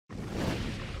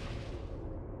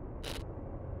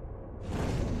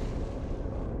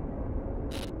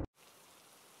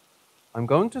I'm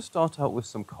going to start out with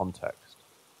some context.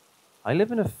 I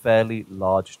live in a fairly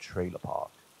large trailer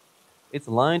park. It's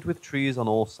lined with trees on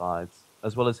all sides,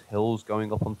 as well as hills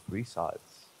going up on three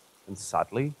sides, and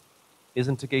sadly,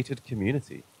 isn't a gated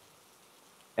community.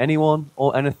 Anyone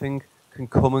or anything can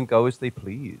come and go as they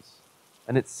please,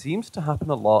 and it seems to happen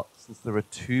a lot since there are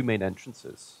two main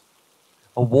entrances.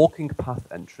 A walking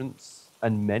path entrance,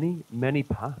 and many, many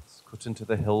paths cut into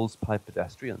the hills by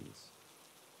pedestrians.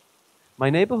 My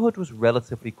neighborhood was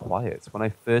relatively quiet when I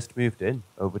first moved in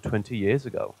over 20 years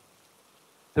ago.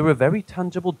 There were very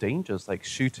tangible dangers like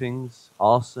shootings,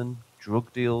 arson,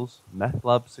 drug deals, meth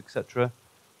labs, etc.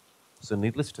 So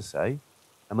needless to say,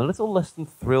 I'm a little less than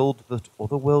thrilled that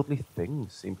otherworldly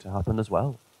things seem to happen as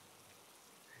well.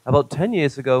 About 10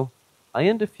 years ago, I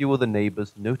and a few other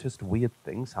neighbors noticed weird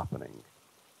things happening.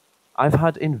 I've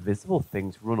had invisible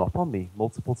things run up on me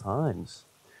multiple times,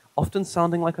 often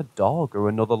sounding like a dog or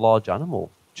another large animal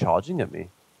charging at me.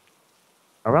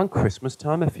 Around Christmas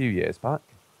time a few years back,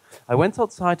 I went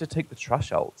outside to take the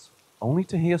trash out, only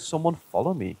to hear someone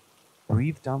follow me,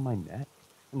 breathe down my neck,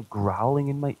 and growling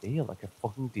in my ear like a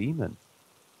fucking demon.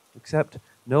 Except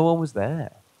no one was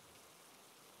there.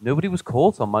 Nobody was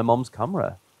caught on my mom's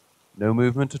camera. No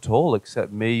movement at all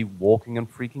except me walking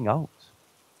and freaking out.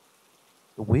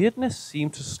 The weirdness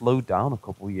seemed to slow down a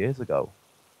couple of years ago,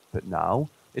 but now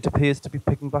it appears to be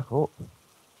picking back up.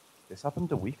 This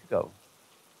happened a week ago.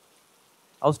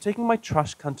 I was taking my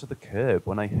trash can to the curb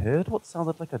when I heard what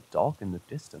sounded like a dog in the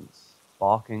distance,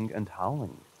 barking and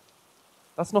howling.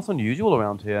 That's not unusual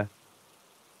around here.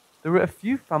 There are a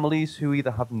few families who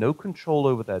either have no control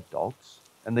over their dogs,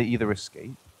 and they either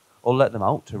escape, or let them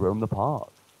out to roam the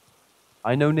park.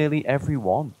 I know nearly every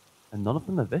one, and none of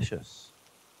them are vicious.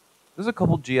 There's a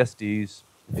couple GSDs,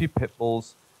 a few pit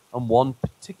bulls, and one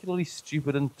particularly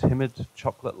stupid and timid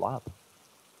chocolate lab.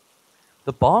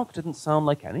 The bark didn't sound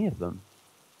like any of them.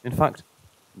 In fact,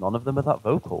 none of them are that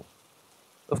vocal.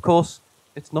 Of course,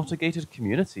 it's not a gated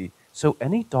community, so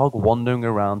any dog wandering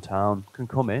around town can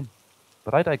come in.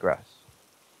 But I digress.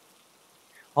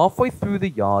 Halfway through the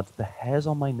yard, the hairs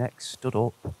on my neck stood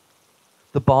up.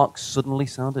 The bark suddenly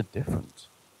sounded different.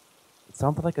 It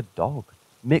sounded like a dog,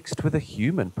 mixed with a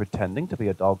human pretending to be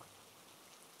a dog.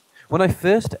 When I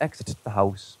first exited the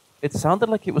house, it sounded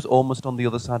like it was almost on the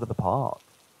other side of the park.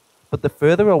 But the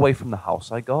further away from the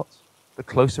house I got, the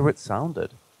closer it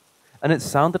sounded. And it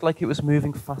sounded like it was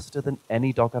moving faster than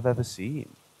any dog I've ever seen.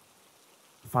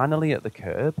 Finally, at the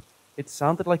curb, it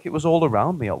sounded like it was all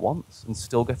around me at once and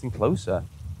still getting closer.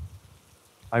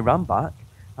 I ran back,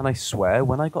 and I swear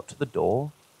when I got to the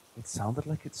door, it sounded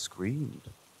like it screamed.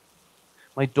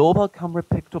 My doorbell camera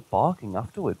picked up barking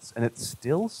afterwards, and it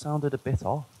still sounded a bit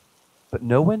off, but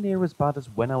nowhere near as bad as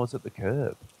when I was at the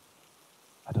curb.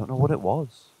 I don't know what it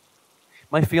was.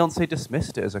 My fiancé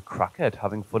dismissed it as a crackhead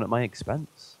having fun at my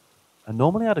expense, and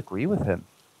normally I'd agree with him,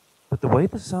 but the way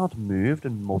the sound moved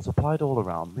and multiplied all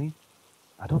around me,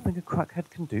 I don't think a crackhead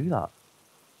can do that.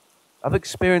 I've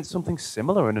experienced something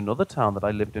similar in another town that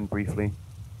I lived in briefly.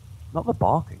 Not the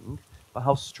barking, but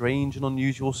how strange and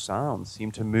unusual sounds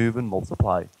seem to move and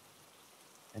multiply.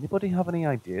 Anybody have any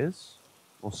ideas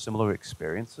or similar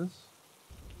experiences?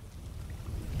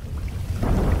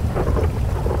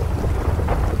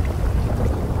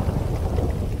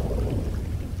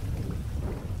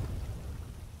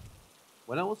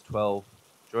 When I was 12,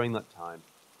 during that time,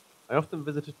 I often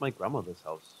visited my grandmother's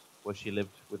house, where she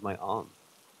lived with my aunt.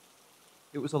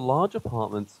 It was a large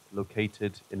apartment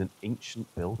located in an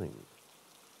ancient building.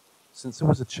 Since I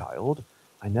was a child,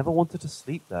 I never wanted to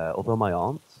sleep there, although my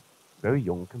aunt, very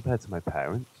young compared to my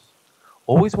parents,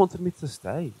 always wanted me to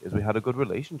stay as we had a good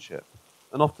relationship,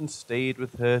 and often stayed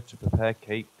with her to prepare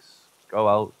cakes, go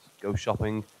out, go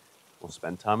shopping, or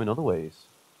spend time in other ways.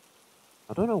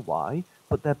 I don't know why,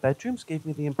 but their bedrooms gave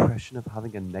me the impression of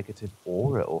having a negative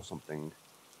aura or something.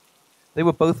 They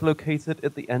were both located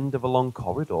at the end of a long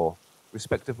corridor.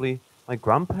 Respectively, my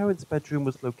grandparents' bedroom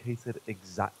was located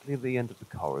exactly at the end of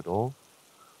the corridor,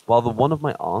 while the one of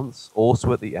my aunt's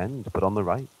also at the end, but on the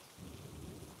right.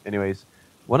 Anyways,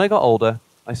 when I got older,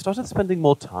 I started spending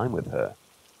more time with her,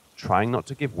 trying not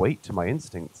to give weight to my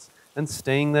instincts, and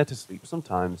staying there to sleep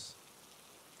sometimes.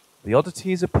 The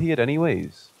oddities appeared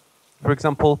anyways. For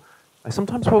example, I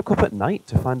sometimes woke up at night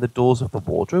to find the doors of the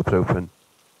wardrobe open,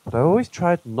 but I always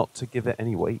tried not to give it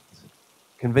any weight,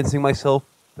 convincing myself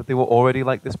that they were already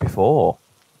like this before.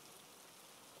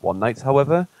 One night,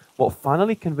 however, what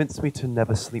finally convinced me to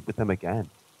never sleep with them again.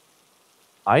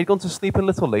 I had gone to sleep a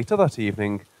little later that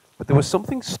evening, but there was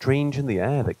something strange in the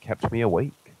air that kept me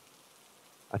awake.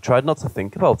 I tried not to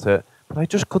think about it, but I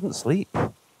just couldn't sleep.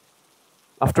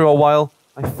 After a while,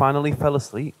 I I finally fell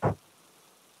asleep.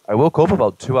 I woke up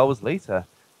about 2 hours later,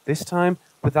 this time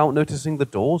without noticing the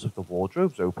doors of the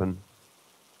wardrobes open.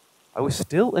 I was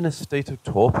still in a state of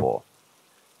torpor,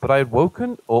 but I had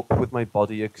woken up with my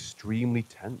body extremely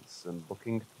tense and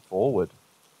looking forward.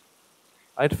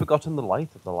 I had forgotten the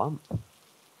light of the lamp.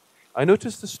 I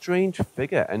noticed a strange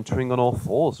figure entering on all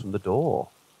fours from the door.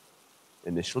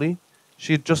 Initially,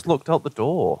 she had just looked out the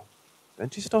door. Then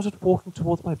she started walking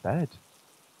towards my bed.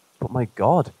 But my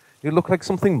God, it looked like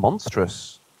something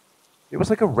monstrous. It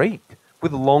was like a rake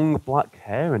with long black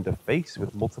hair and a face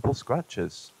with multiple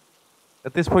scratches.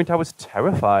 At this point, I was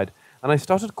terrified, and I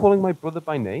started calling my brother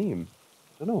by name.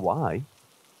 I don't know why.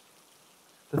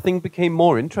 The thing became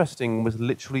more interesting and was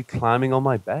literally climbing on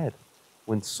my bed,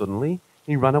 when suddenly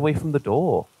he ran away from the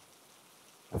door.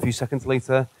 A few seconds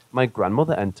later, my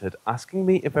grandmother entered, asking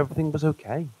me if everything was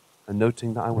okay, and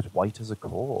noting that I was white as a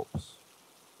corpse.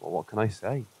 Well, what can I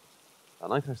say? That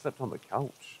night I slept on the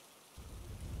couch.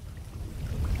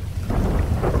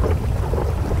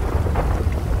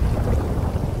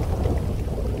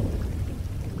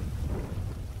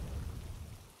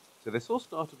 So this all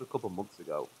started a couple months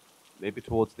ago, maybe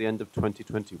towards the end of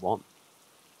 2021.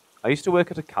 I used to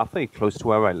work at a cafe close to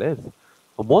where I live,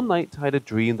 and one night I had a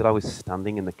dream that I was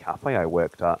standing in the cafe I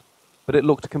worked at, but it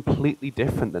looked completely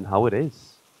different than how it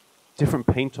is. Different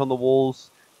paint on the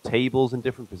walls, tables in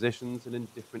different positions and in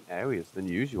different areas than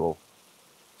usual.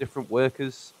 Different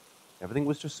workers, everything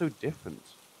was just so different,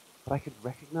 but I could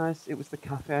recognize it was the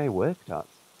cafe I worked at.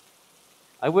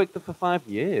 I worked there for 5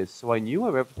 years, so I knew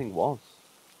where everything was.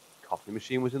 Coffee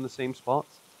machine was in the same spot,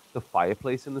 the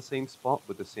fireplace in the same spot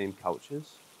with the same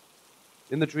couches.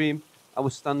 In the dream, I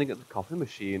was standing at the coffee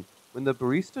machine when the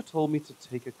barista told me to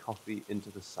take a coffee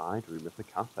into the side room of the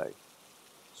cafe.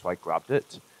 So I grabbed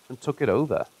it and took it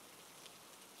over.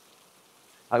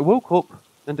 I woke up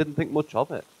and didn't think much of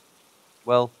it.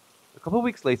 Well, a couple of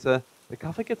weeks later, the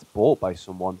cafe gets bought by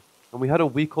someone, and we had a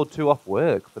week or two off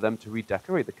work for them to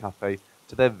redecorate the cafe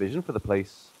to their vision for the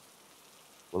place.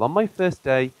 Well, on my first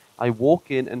day, I walk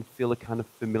in and feel a kind of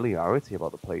familiarity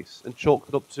about the place and chalk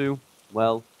it up to,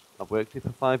 well, I've worked here for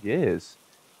 5 years.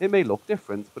 It may look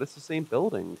different, but it's the same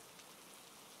building.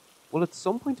 Well, at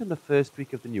some point in the first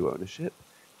week of the new ownership,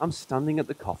 I'm standing at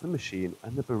the coffee machine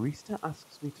and the barista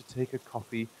asks me to take a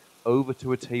coffee over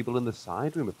to a table in the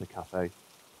side room of the cafe.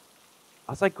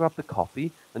 As I grab the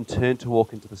coffee and turn to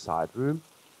walk into the side room,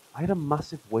 I had a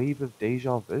massive wave of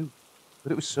deja vu,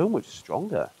 but it was so much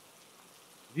stronger.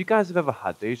 If you guys have ever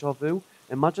had deja vu,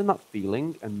 imagine that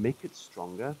feeling and make it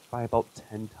stronger by about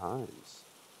 10 times.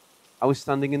 I was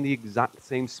standing in the exact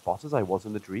same spot as I was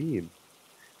in the dream.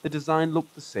 The design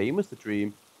looked the same as the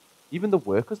dream. Even the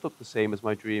workers looked the same as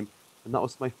my dream, and that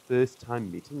was my first time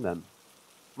meeting them.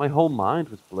 My whole mind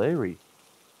was blurry.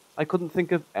 I couldn't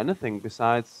think of anything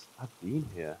besides, I've been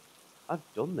here. I've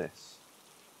done this.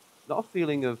 Not a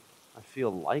feeling of, I feel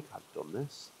like I've done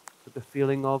this, but the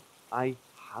feeling of, I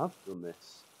have done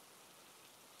this.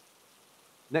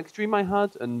 Next dream I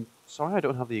had, and sorry I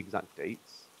don't have the exact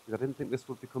dates, because I didn't think this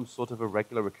would become sort of a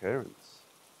regular occurrence.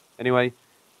 Anyway,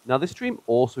 now this dream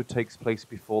also takes place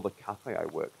before the cafe I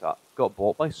worked at got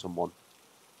bought by someone.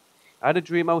 I had a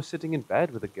dream I was sitting in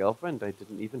bed with a girlfriend I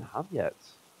didn't even have yet.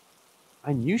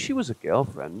 I knew she was a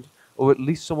girlfriend, or at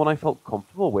least someone I felt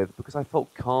comfortable with, because I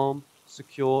felt calm,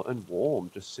 secure, and warm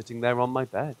just sitting there on my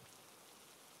bed.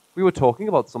 We were talking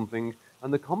about something,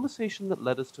 and the conversation that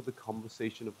led us to the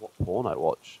conversation of what porn I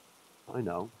watch. I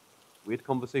know, weird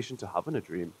conversation to have in a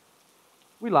dream.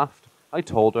 We laughed, I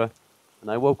told her,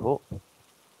 and I woke up.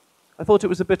 I thought it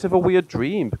was a bit of a weird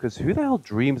dream, because who the hell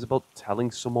dreams about telling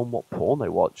someone what porn they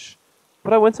watch?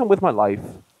 But I went on with my life.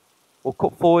 We'll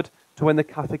cut forward to when the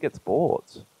cafe gets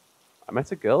bought. I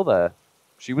met a girl there.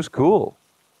 She was cool.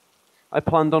 I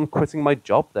planned on quitting my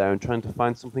job there and trying to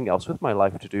find something else with my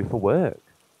life to do for work.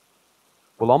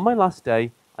 Well, on my last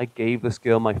day, I gave this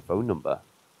girl my phone number,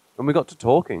 and we got to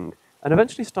talking, and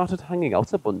eventually started hanging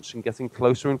out a bunch and getting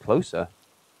closer and closer.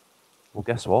 Well,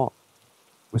 guess what?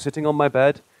 We're sitting on my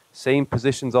bed, same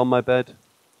positions on my bed,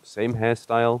 same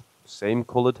hairstyle, same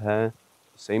coloured hair,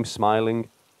 same smiling,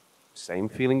 same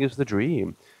feeling as the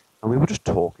dream. And we were just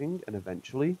talking, and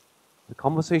eventually, the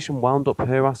conversation wound up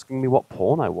her asking me what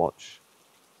porn I watch.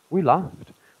 We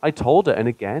laughed. I told her, and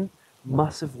again,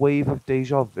 massive wave of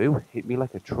deja vu hit me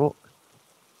like a truck.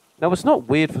 Now, it's not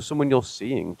weird for someone you're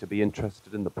seeing to be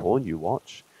interested in the porn you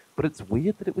watch, but it's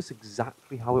weird that it was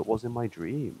exactly how it was in my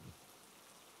dream.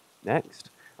 Next,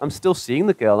 I'm still seeing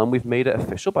the girl, and we've made it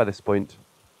official by this point.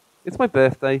 It's my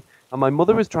birthday, and my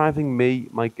mother is driving me,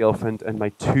 my girlfriend, and my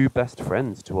 2 best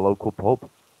friends to a local pub.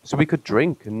 so we could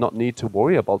drink and not need to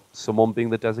worry about someone being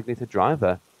the designated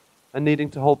driver and needing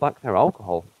to hold back their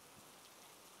alcohol.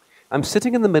 I'm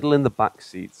sitting in the middle in the back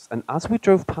seats, and as we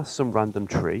drove past some random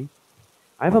tree,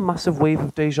 I have a massive wave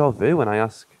of deja vu and I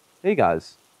ask, hey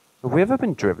guys, have we ever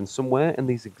been driven somewhere in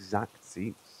these exact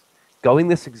seats, going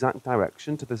this exact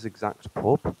direction to this exact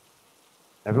pub?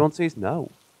 Everyone says no.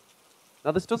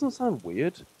 Now this doesn't sound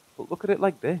weird, but look at it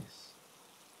like this.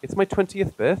 It's my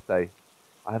 20th birthday.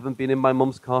 I haven't been in my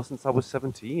mum's car since I was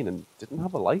 17 and didn't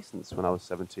have a license when I was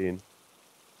 17.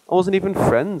 I wasn't even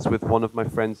friends with one of my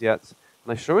friends yet,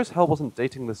 and I sure as hell wasn't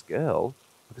dating this girl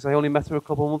because I only met her a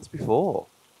couple months before.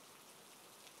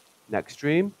 Next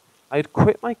dream, I had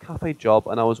quit my cafe job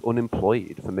and I was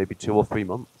unemployed for maybe 2 or 3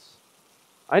 months.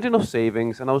 I had enough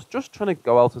savings and I was just trying to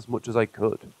go out as much as I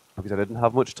could because I didn't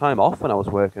have much time off when I was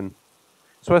working.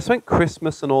 So I spent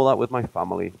Christmas and all that with my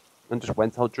family and just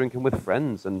went out drinking with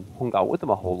friends and hung out with them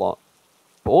a whole lot.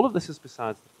 But all of this is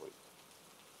besides the point.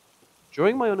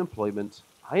 During my unemployment,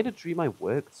 I had a dream I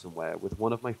worked somewhere with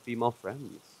one of my female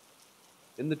friends.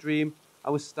 In the dream, I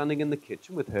was standing in the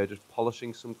kitchen with her just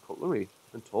polishing some cutlery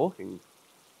and talking.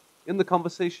 In the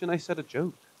conversation, I said a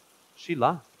joke. She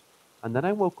laughed, and then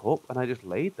I woke up and I just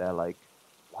laid there like,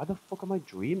 why the fuck am I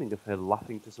dreaming of her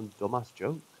laughing to some dumbass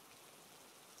joke?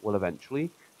 Well,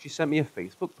 eventually, she sent me a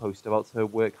Facebook post about her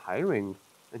work hiring,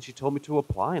 and she told me to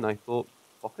apply, and I thought,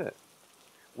 fuck it.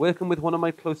 Working with one of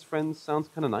my close friends sounds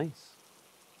kind of nice.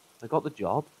 I got the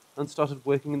job and started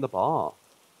working in the bar.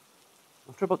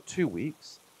 After about 2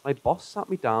 weeks, my boss sat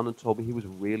me down and told me he was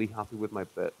really happy with my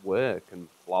work and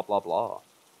blah blah blah.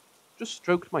 Just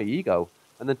stroked my ego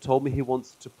and then told me he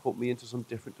wants to put me into some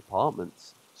different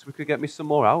departments so he could get me some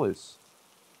more hours.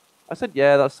 I said,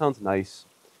 yeah, that sounds nice,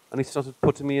 and he started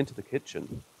putting me into the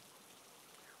kitchen.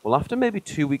 Well, after maybe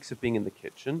 2 weeks of being in the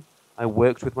kitchen, I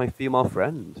worked with my female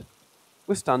friend.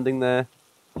 We're standing there,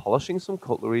 polishing some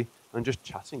cutlery and just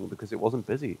chatting because it wasn't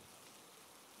busy.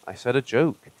 I said a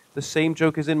joke, the same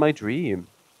joke as in my dream.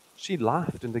 She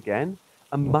laughed, and again,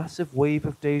 a massive wave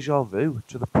of deja vu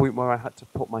to the point where I had to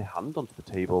put my hand onto the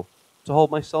table to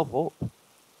hold myself up.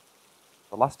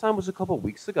 The last time was a couple of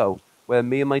weeks ago, where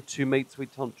me and my 2 mates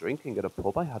went out drinking at a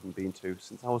pub I hadn't been to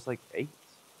since I was like 8.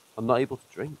 I'm not able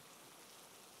to drink.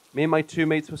 Me and my 2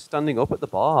 mates were standing up at the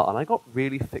bar, and I got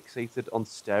really fixated on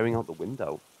staring out the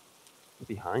window,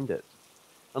 behind it,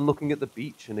 and looking at the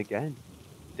beach, and again,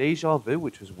 deja vu,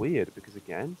 which was weird, because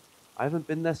again, I haven't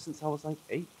been there since I was like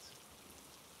 8.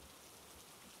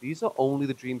 These are only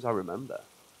the dreams I remember.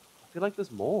 I feel like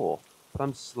there's more, but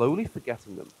I'm slowly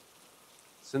forgetting them.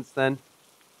 Since then,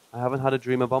 I haven't had a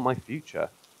dream about my future.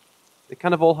 It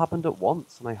kind of all happened at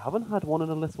once, and I haven't had one in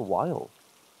a little while.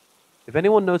 If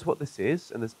anyone knows what this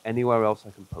is, and there's anywhere else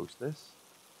I can post this,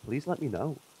 please let me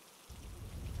know.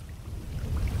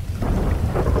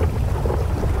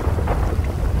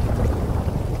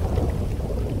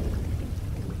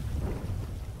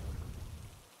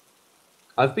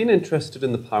 I've been interested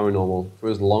in the paranormal for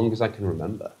as long as I can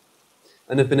remember,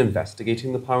 and have been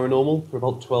investigating the paranormal for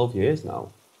about 12 years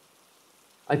now.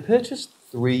 I purchased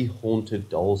 3 haunted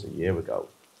dolls a year ago,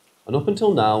 and up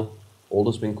until now, all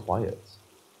has been quiet,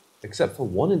 except for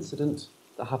one incident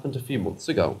that happened a few months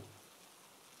ago.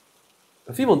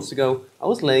 A few months ago, I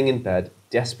was laying in bed,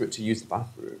 desperate to use the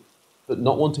bathroom, but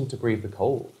not wanting to breathe the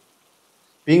cold.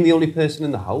 Being the only person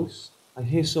in the house, I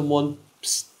hear someone,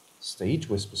 psst, stage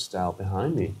whisper style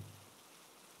behind me.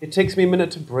 It takes me a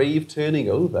minute to brave turning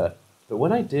over, but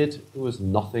when I did, there was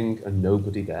nothing and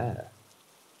nobody there.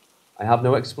 I have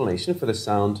no explanation for this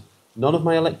sound. None of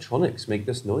my electronics make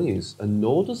this noise, and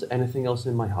nor does anything else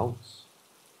in my house.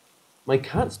 My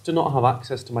cats do not have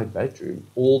access to my bedroom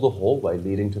or the hallway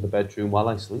leading to the bedroom while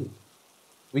I sleep.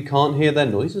 We can't hear their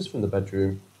noises from the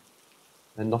bedroom,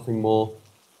 and nothing more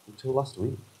until last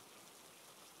week.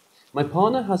 My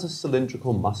partner has a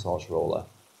cylindrical massage roller.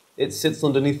 It sits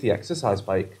underneath the exercise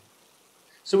bike.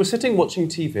 So we're sitting watching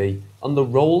TV, and the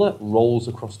roller rolls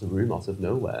across the room out of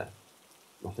nowhere.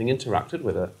 Nothing interacted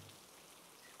with it.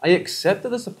 I accept that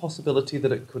there's a possibility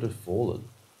that it could have fallen,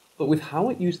 but with how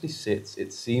it usually sits,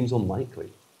 it seems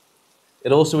unlikely.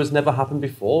 It also has never happened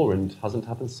before and hasn't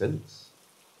happened since.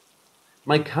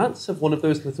 My cats have one of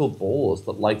those little balls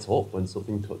that light up when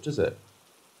something touches it.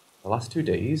 The last 2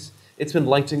 days, it's been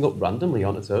lighting up randomly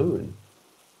on its own.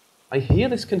 I hear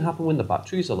this can happen when the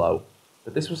batteries are low,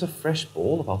 but this was a fresh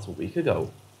ball about a week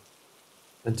ago.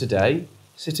 And today,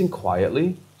 sitting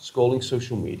quietly, scrolling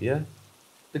social media,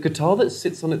 the guitar that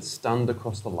sits on its stand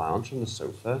across the lounge from the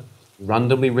sofa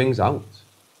randomly rings out.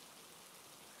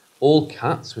 All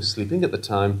cats were sleeping at the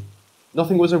time.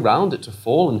 Nothing was around it to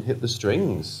fall and hit the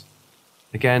strings.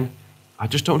 Again, I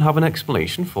just don't have an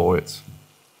explanation for it.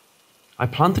 I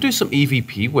plan to do some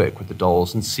EVP work with the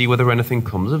dolls and see whether anything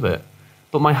comes of it.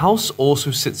 But my house also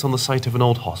sits on the site of an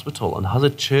old hospital and has a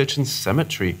church and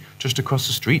cemetery just across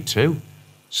the street too.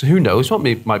 So who knows what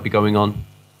might be going on.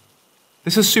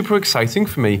 This is super exciting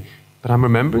for me, but I'm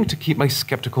remembering to keep my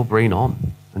skeptical brain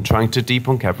on and trying to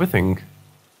debunk everything.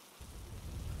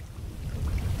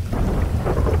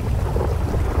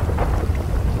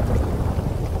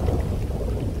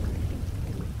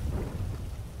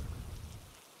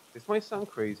 This might sound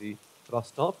crazy, but I'll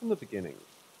start from the beginning.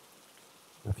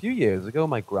 A few years ago,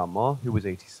 my grandma, who was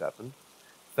 87,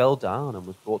 fell down and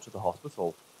was brought to the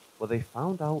hospital, where they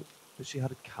found out that she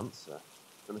had cancer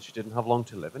and that she didn't have long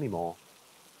to live anymore.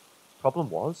 Problem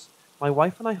was, my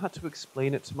wife and I had to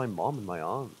explain it to my mom and my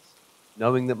aunts,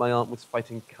 knowing that my aunt was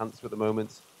fighting cancer at the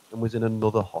moment and was in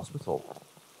another hospital.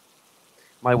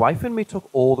 My wife and me took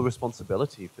all the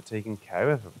responsibility for taking care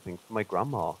of everything for my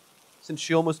grandma, since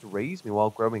she almost raised me while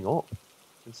growing up,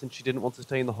 and since she didn't want to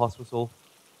stay in the hospital,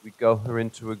 we got her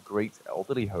into a great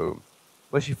elderly home,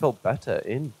 where she felt better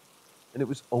in, and it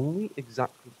was only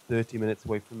exactly 30 minutes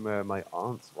away from where my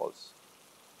aunt's was.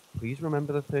 Please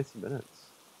remember the 30 minutes.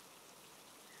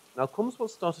 Now comes what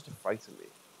started to frighten me.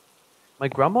 My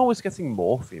grandma was getting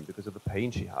morphine because of the pain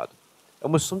she had,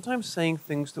 and was sometimes saying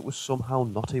things that was somehow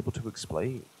not able to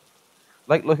explain.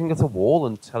 Like looking at a wall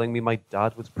and telling me my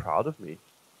dad was proud of me,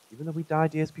 even though he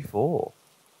died years before.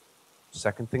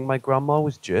 Second thing, my grandma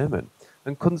was German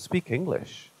and couldn't speak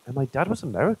English, and my dad was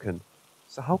American,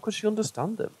 so how could she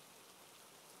understand him?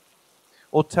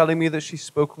 Or telling me that she's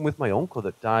spoken with my uncle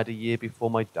that died a year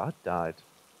before my dad died.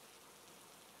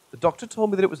 The doctor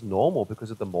told me that it was normal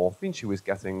because of the morphine she was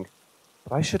getting,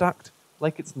 but I should act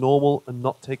like it's normal and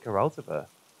not take her out of her.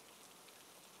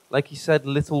 Like he said,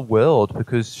 little world,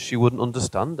 because she wouldn't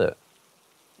understand it.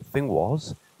 The thing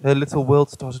was, her little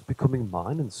world started becoming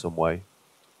mine in some way.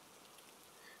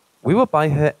 We were by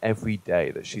her every day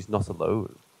that she's not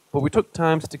alone, but we took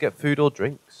times to get food or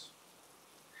drinks.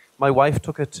 My wife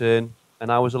took her turn,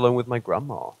 and I was alone with my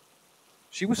grandma.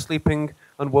 She was sleeping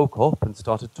and woke up and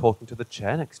started talking to the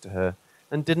chair next to her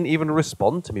and didn't even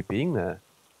respond to me being there.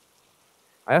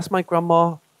 I asked my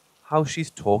grandma how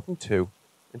she's talking to,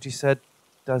 and she said,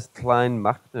 Das klein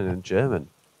Mädchen in German.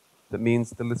 That means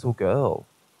the little girl.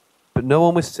 But no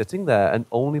one was sitting there, and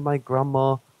only my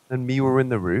grandma and me were in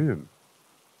the room.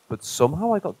 But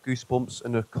somehow I got goosebumps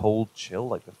and a cold chill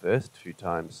like the first few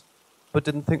times, but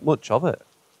didn't think much of it.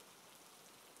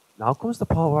 Now comes the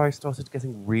part where I started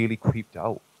getting really creeped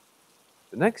out.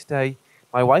 The next day,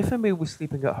 my wife and me were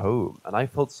sleeping at home, and I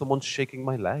felt someone shaking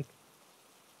my leg.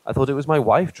 I thought it was my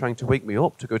wife trying to wake me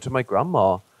up to go to my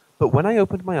grandma, but when I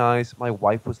opened my eyes, my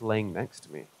wife was laying next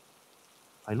to me.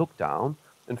 I looked down,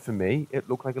 and for me, it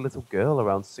looked like a little girl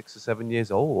around 6 or 7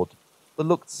 years old, that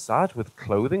looked sad with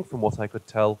clothing from what I could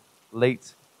tell,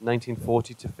 late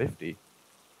 1940 to 50.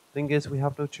 Thing is, we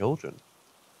have no children.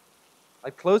 I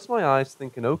closed my eyes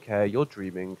thinking, okay, you're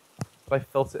dreaming, but I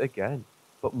felt it again,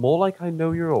 but more like I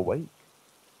know you're awake.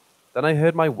 Then I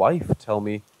heard my wife tell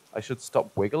me I should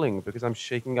stop wiggling because I'm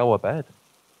shaking our bed.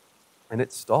 And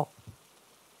it stopped.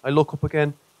 I look up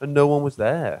again and no one was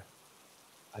there.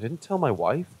 I didn't tell my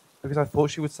wife because I thought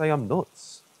she would say I'm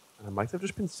nuts, and I might have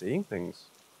just been seeing things.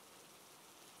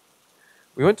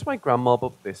 We went to my grandma,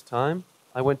 but this time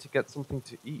I went to get something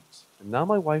to eat, and now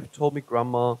my wife told me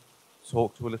grandma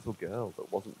talked to a little girl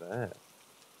that wasn't there,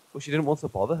 but she didn't want to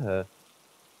bother her,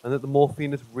 and that the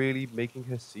morphine is really making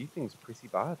her see things pretty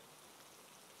bad.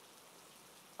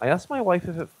 I asked my wife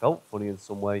if it felt funny in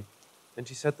some way, and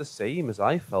she said the same as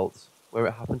I felt where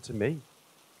it happened to me.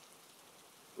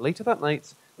 Later that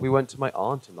night, we went to my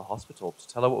aunt in the hospital to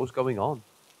tell her what was going on,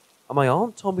 and my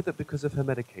aunt told me that because of her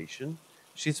medication,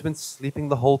 she's been sleeping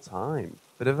the whole time,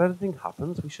 but if anything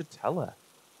happens, we should tell her.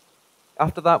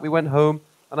 After that, we went home,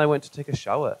 and I went to take a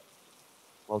shower.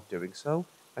 While doing so,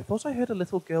 I thought I heard a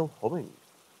little girl humming.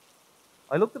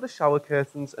 I looked at the shower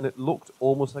curtains, and it looked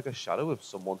almost like a shadow of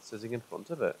someone sitting in front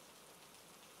of it.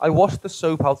 I washed the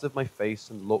soap out of my face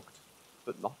and looked,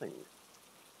 but nothing.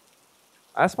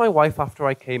 I asked my wife after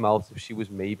I came out if she was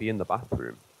maybe in the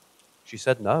bathroom. She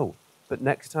said no, but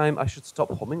next time I should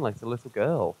stop humming like the little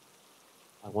girl.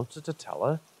 I wanted to tell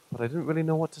her, but I didn't really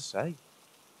know what to say.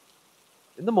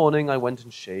 In the morning, I went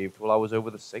and shaved while I was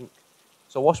over the sink.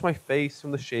 So I washed my face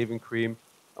from the shaving cream.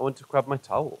 I went to grab my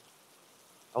towel.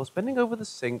 I was bending over the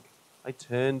sink. I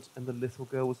turned, and the little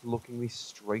girl was looking me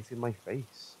straight in my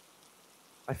face.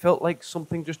 I felt like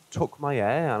something just took my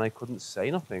air, and I couldn't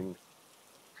say nothing.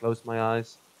 Closed my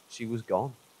eyes. She was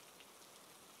gone.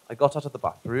 I got out of the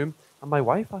bathroom, and my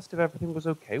wife asked if everything was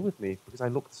okay with me because I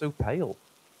looked so pale.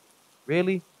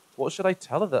 Really, what should I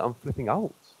tell her that I'm flipping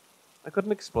out? I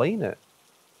couldn't explain it.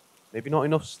 Maybe not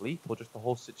enough sleep or just the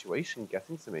whole situation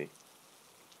getting to me.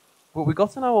 But we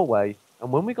got an hour away,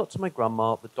 and when we got to my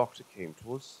grandma, the doctor came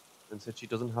to us and said she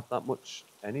doesn't have that much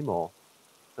anymore,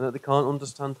 and that they can't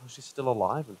understand how she's still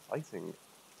alive and fighting.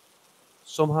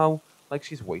 Somehow, like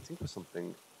she's waiting for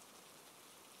something.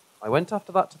 I went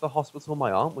after that to the hospital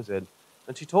my aunt was in,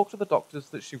 and she talked to the doctors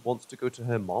that she wants to go to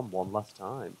her mom one last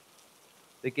time.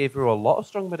 They gave her a lot of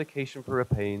strong medication for her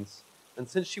pains, and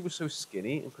since she was so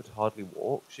skinny and could hardly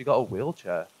walk, she got a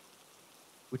wheelchair.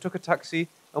 We took a taxi,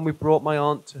 and we brought my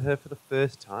aunt to her for the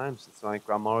first time since my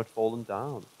grandma had fallen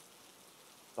down.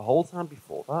 The whole time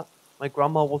before that, my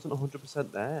grandma wasn't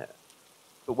 100% there.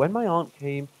 But when my aunt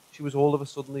came, she was all of a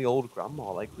sudden the old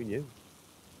grandma like we knew.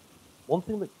 One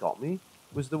thing that got me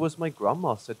was my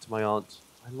grandma said to my aunt,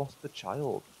 "I lost the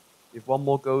child. If one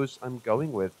more goes, I'm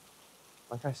going with."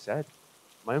 Like I said,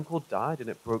 my uncle died and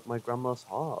it broke my grandma's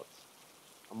heart.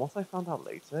 And what I found out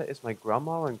later is my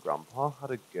grandma and grandpa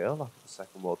had a girl after the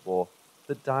Second World War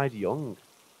that died young.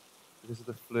 Because of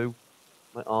the flu,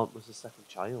 my aunt was the second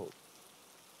child.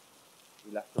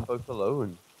 We left them both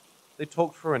alone. They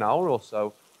talked for an hour or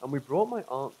so, and we brought my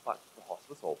aunt back to the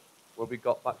hospital, where we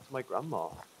got back to my grandma.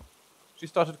 She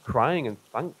started crying and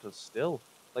thanked us still,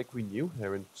 like we knew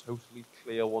her and totally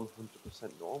clear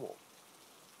 100% normal.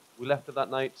 We left her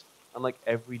that night, and like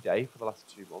every day for the last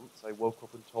 2 months, I woke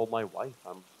up and told my wife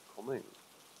I'm coming,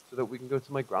 so that we can go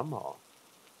to my grandma.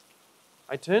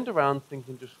 I turned around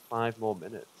thinking just 5 more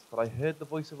minutes, but I heard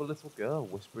the voice of a little girl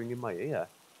whispering in my ear,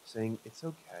 saying, "It's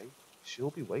okay, she'll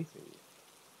be waiting."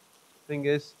 The thing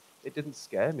is, it didn't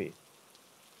scare me.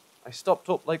 I stopped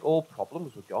up like all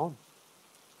problems were gone.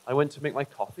 I went to make my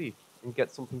coffee and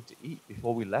get something to eat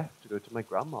before we left to go to my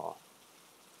grandma.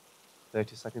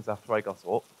 30 seconds after I got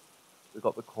up, we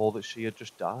got the call that she had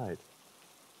just died.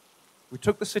 We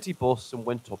took the city bus and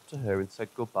went up to her and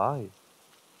said goodbye.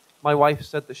 My wife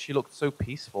said that she looked so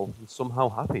peaceful and somehow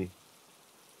happy.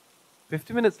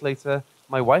 50 minutes later,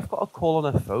 my wife got a call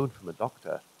on her phone from a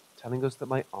doctor telling us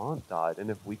that my aunt died and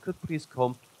if we could please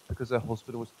come because her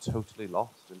husband was totally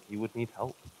lost and he would need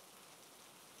help.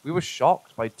 We were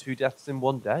shocked by 2 deaths in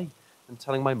one day and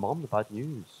telling my mom the bad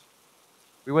news.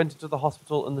 We went into the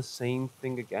hospital and the same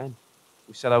thing again.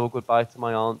 We said our goodbye to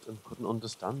my aunt and couldn't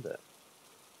understand it.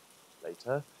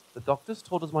 Later, the doctors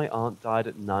told us my aunt died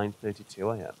at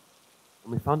 9:32 a.m.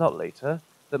 And we found out later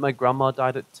that my grandma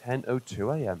died at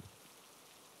 10:02 a.m.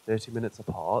 30 minutes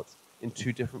apart in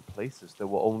 2 different places that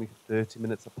were only 30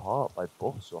 minutes apart by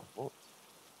bus or foot.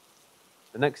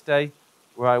 The next day,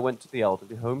 where I went to the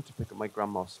elderly home to pick up my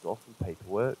grandma's stuff and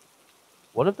paperwork,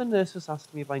 one of the nurses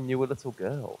asked me if I knew a little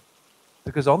girl.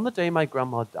 Because on the day my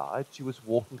grandma died, she was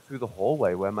walking through the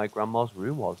hallway where my grandma's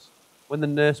room was. When the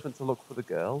nurse went to look for the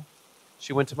girl,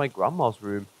 she went to my grandma's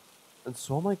room and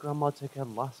saw my grandma take her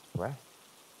last breath.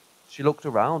 She looked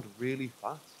around really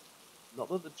fast, not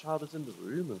that the child was in the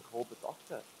room, and called the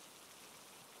doctor.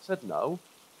 I said no,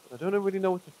 but I don't really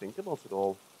know what to think about it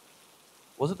all.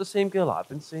 Was it the same girl I've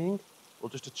been seeing, or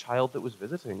just a child that was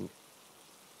visiting?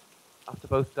 After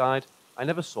both died, I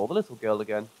never saw the little girl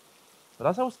again. But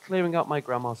as I was clearing out my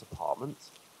grandma's apartment,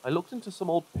 I looked into some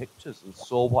old pictures and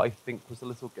saw what I think was the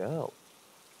little girl.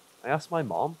 I asked my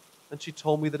mom, and she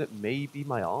told me that it may be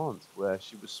my aunt, where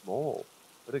she was small,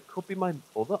 but it could be my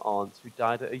other aunt who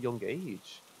died at a young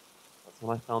age. That's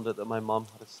when I found out that my mom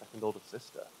had a second older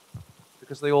sister,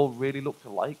 because they all really looked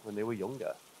alike when they were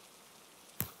younger.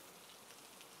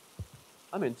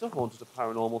 I'm into haunted and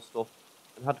paranormal stuff,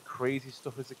 and had crazy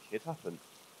stuff as a kid happen,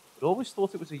 but always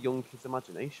thought it was a young kid's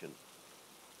imagination.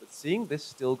 But seeing this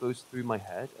still goes through my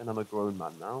head, and I'm a grown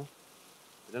man now.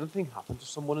 Did anything happen to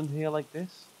someone in here like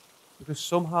this? Because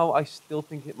somehow I still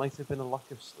think it might have been a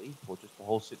lack of sleep or just the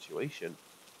whole situation,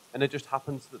 and it just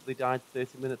happens that they died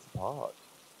 30 minutes apart.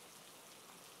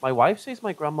 My wife says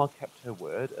my grandma kept her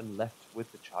word and left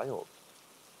with the child.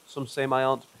 Some say my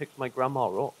aunt picked my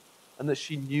grandma up, and that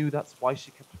she knew that's why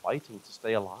she kept fighting to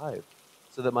stay alive,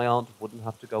 so that my aunt wouldn't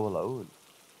have to go alone.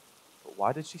 But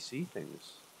why did she see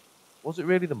things? Was it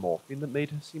really the morphine that made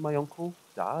her see my uncle,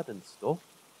 dad, and stuff?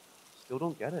 Still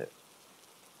don't get it.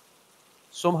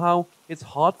 Somehow, it's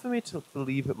hard for me to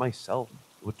believe it myself.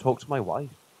 I would talk to my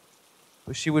wife.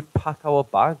 But she would pack our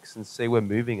bags and say we're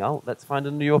moving out, let's find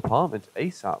a new apartment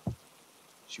ASAP.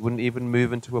 She wouldn't even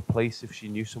move into a place if she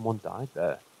knew someone died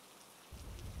there.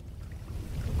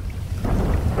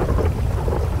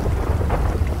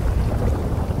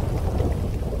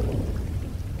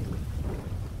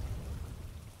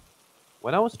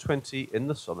 When I was 20 in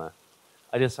the summer,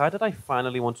 I decided I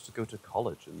finally wanted to go to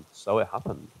college, and so it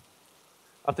happened.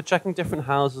 After checking different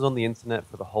houses on the internet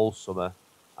for the whole summer,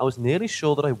 I was nearly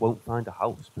sure that I won't find a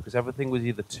house because everything was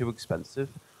either too expensive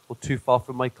or too far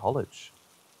from my college.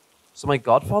 So my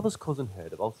godfather's cousin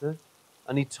heard about it,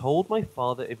 and he told my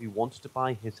father if he wanted to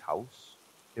buy his house,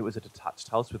 it was a detached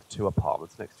house with two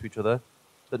apartments next to each other,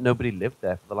 that nobody lived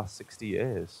there for the last 60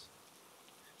 years.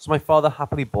 So my father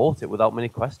happily bought it without many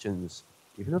questions,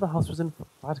 even though the house was in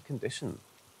bad condition.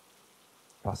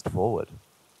 Fast forward.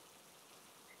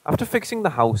 After fixing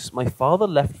the house, my father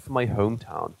left for my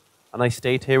hometown, and I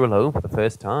stayed here alone for the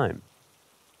first time.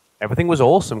 Everything was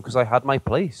awesome because I had my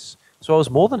place, so I was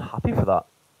more than happy for that.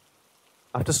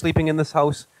 After sleeping in this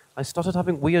house, I started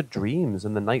having weird dreams,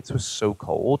 and the nights were so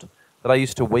cold that I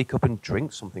used to wake up and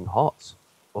drink something hot.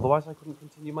 Otherwise, I couldn't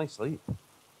continue my sleep.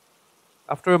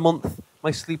 After a month,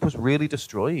 my sleep was really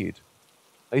destroyed.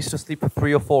 I used to sleep for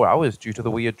 3 or 4 hours due to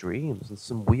the weird dreams and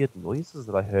some weird noises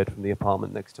that I heard from the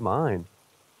apartment next to mine.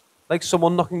 Like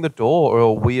someone knocking the door or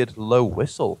a weird low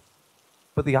whistle.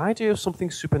 But the idea of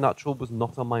something supernatural was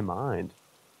not on my mind,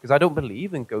 because I don't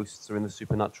believe in ghosts or in the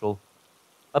supernatural.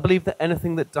 I believe that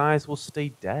anything that dies will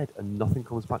stay dead and nothing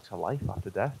comes back to life after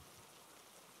death.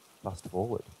 Fast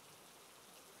forward.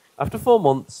 After 4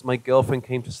 months, my girlfriend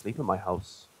came to sleep at my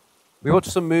house. We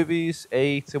watched some movies,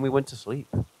 ate, and we went to sleep.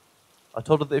 I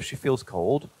told her that if she feels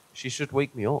cold, she should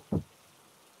wake me up.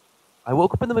 I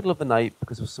woke up in the middle of the night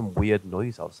because of some weird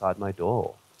noise outside my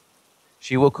door.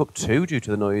 She woke up too due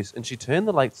to the noise, and she turned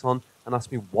the lights on and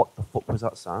asked me what the fuck was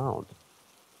that sound.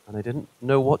 And I didn't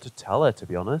know what to tell her, to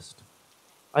be honest.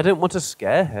 I didn't want to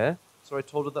scare her, so I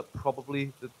told her that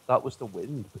probably that was the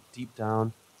wind, but deep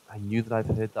down, I knew that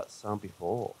I'd heard that sound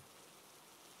before.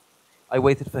 I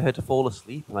waited for her to fall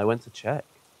asleep, and I went to check.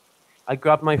 I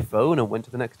grabbed my phone and went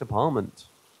to the next apartment.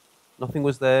 Nothing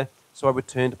was there, so I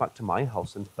returned back to my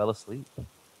house and fell asleep.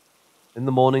 In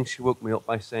the morning, she woke me up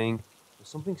by saying, "There's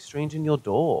something strange in your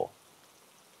door."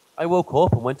 I woke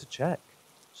up and went to check.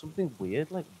 Something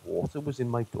weird like water was in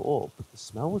my door, but the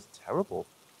smell was terrible.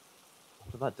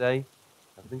 After that day,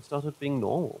 everything started being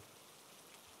normal.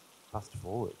 Fast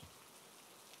forward.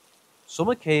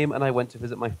 Summer came and I went to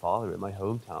visit my father in my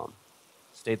hometown.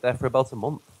 Stayed there for about a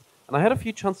month, and I had a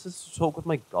few chances to talk with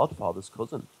my godfather's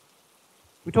cousin.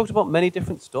 We talked about many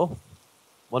different stuff.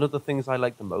 One of the things I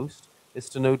like the most is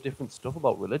to know different stuff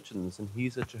about religions, and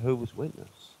he's a Jehovah's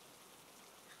Witness.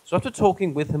 So after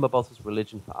talking with him about his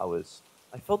religion for hours,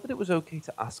 I felt that it was okay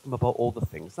to ask him about all the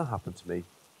things that happened to me,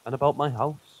 and about my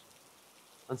house.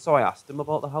 And so I asked him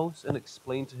about the house and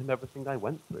explained to him everything I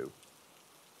went through.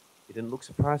 He didn't look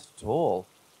surprised at all.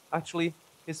 Actually,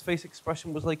 his face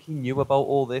expression was like he knew about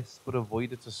all this, but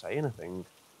avoided to say anything.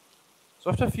 So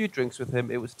after a few drinks with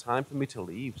him, it was time for me to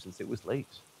leave since it was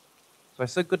late. So I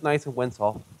said goodnight and went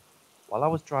off. While I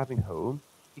was driving home,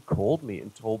 he called me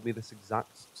and told me this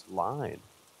exact line.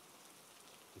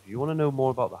 "If you want to know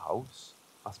more about the house,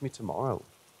 ask me tomorrow,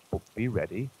 but be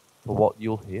ready for what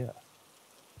you'll hear."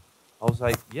 I was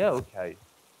like, yeah, okay.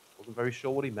 Wasn't very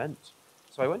sure what he meant.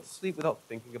 So I went to sleep without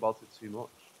thinking about it too much.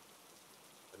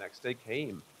 The next day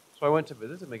came, so I went to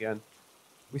visit him again.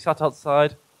 We sat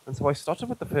outside, and so I started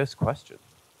with the first question.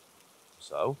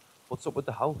 "So, what's up with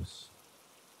the house?"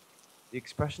 The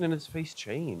expression in his face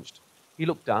changed. He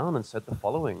looked down and said the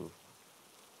following.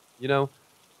 "You know,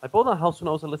 I bought that house when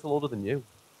I was a little older than you.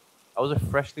 I was a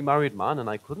freshly married man, and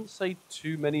I couldn't say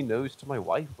too many no's to my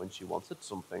wife when she wanted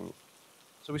something.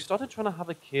 So we started trying to have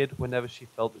a kid whenever she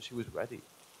felt that she was ready.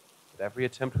 But every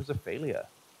attempt was a failure.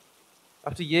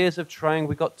 After years of trying,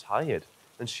 we got tired,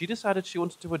 and she decided she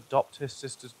wanted to adopt her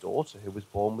sister's daughter who was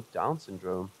born with Down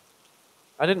syndrome.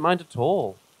 I didn't mind at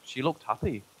all. She looked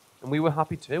happy, and we were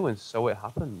happy too, and so it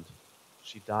happened.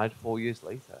 She died 4 years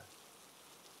later."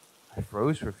 I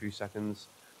froze for a few seconds,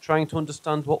 trying to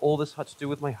understand what all this had to do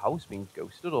with my house being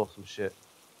ghosted or some shit.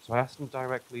 So I asked him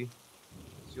directly,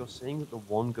 "So you're saying that the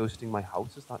one ghosting my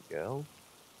house is that girl?"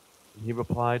 And he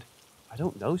replied, "I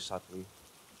don't know, sadly.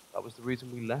 That was the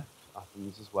reason we left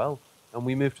Athens as well, and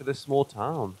we moved to this small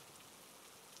town."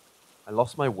 I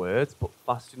lost my words, but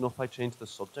fast enough I changed the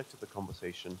subject of the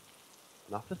conversation,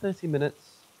 and after 30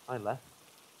 minutes, I left.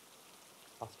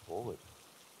 Fast forward.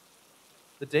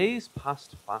 The days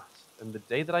passed fast, and the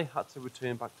day that I had to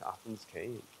return back to Athens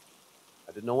came.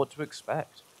 I didn't know what to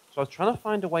expect, so I was trying to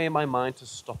find a way in my mind to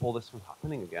stop all this from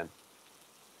happening again.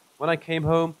 When I came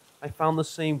home, I found the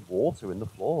same water in the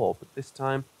floor, but this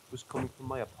time it was coming from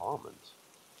my apartment.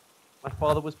 My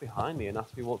father was behind me and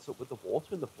asked me what's up with the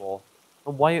water in the floor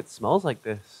and why it smells like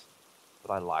this.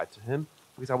 But I lied to him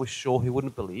because I was sure he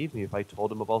wouldn't believe me if I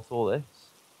told him about all this.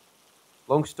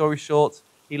 Long story short,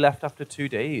 he left after 2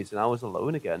 days and I was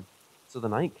alone again. So the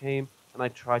night came and I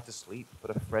tried to sleep,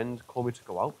 but a friend called me to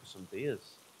go out for some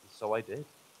beers, and so I did.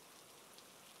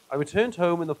 I returned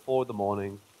home in the 4 of the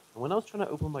morning, and when I was trying to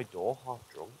open my door half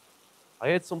drunk, I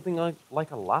heard something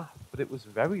like a laugh, but it was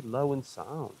very low in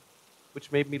sound,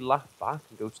 which made me laugh back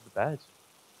and go to the bed.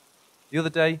 The other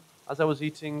day, as I was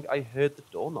eating, I heard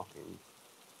the door knocking.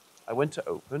 I went to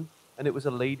open, and it was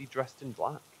a lady dressed in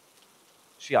black.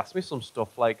 She asked me some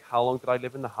stuff like how long did I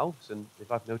live in the house and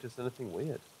if I've noticed anything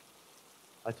weird.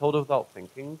 I told her without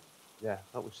thinking, yeah,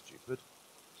 that was stupid,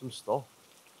 some stuff,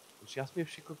 and she asked me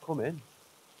if she could come in.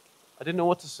 I didn't know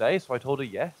what to say, so I told her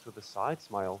yes with a side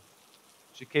smile.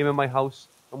 She came in my house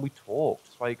and we talked,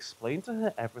 so I explained to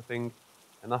her everything,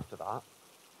 and after that,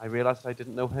 I realized I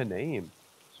didn't know her name.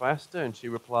 So I asked her and she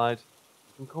replied,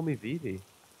 "You can call me Vivi."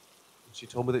 And she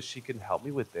told me that she can help me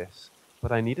with this,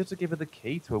 but I needed to give her the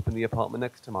key to open the apartment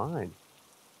next to mine.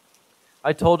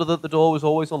 I told her that the door was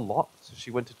always unlocked, so she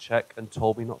went to check and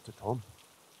told me not to come.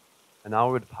 An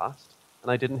hour had passed, and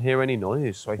I didn't hear any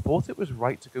noise, so I thought it was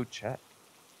right to go check.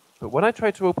 But when I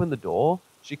tried to open the door,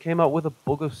 she came out with a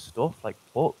bug of stuff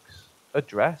like books, a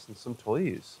dress, and some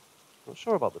toys. Not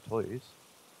sure about the toys.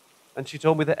 And she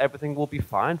told me that everything will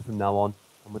be fine from now on,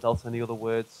 and without any other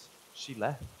words, she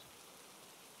left.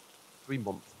 3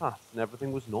 months passed, and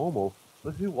everything was normal.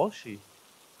 But who was she?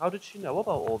 How did she know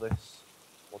about all this?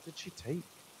 What did she take?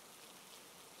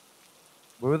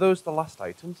 Were those the last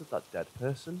items of that dead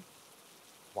person?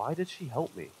 Why did she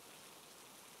help me?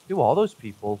 Who are those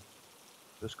people?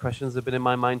 Those questions have been in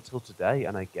my mind till today,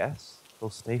 and I guess they'll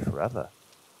stay forever.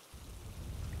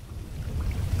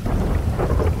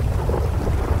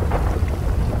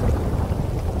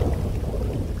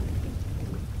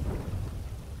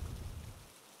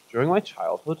 During my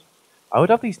childhood, I would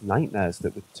have these nightmares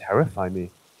that would terrify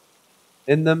me.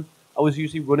 In them, I was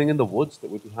usually running in the woods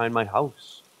that were behind my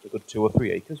house, a good 2 or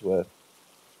 3 acres worth.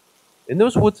 In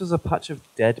those woods was a patch of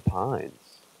dead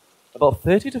pines. About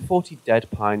 30 to 40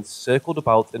 dead pines circled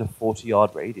about in a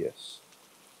 40-yard radius.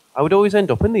 I would always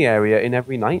end up in the area in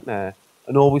every nightmare,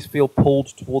 and always feel pulled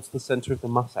towards the center of the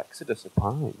mass exodus of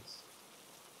pines.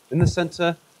 In the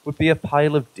center would be a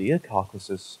pile of deer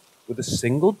carcasses, with a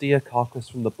single deer carcass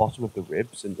from the bottom of the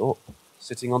ribs and up,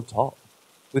 sitting on top,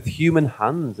 with human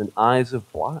hands and eyes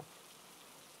of black.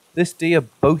 This deer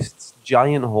boasts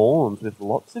giant horns with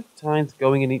lots of tines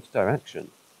going in each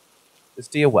direction. This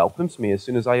deer welcomes me as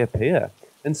soon as I appear,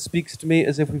 and speaks to me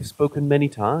as if we've spoken many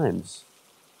times.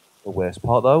 The worst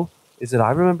part, though, is that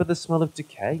I remember the smell of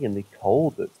decay and the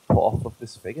cold that's put off of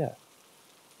this figure.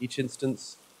 Each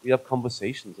instance, we have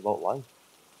conversations about life.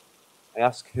 I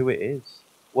ask who it is,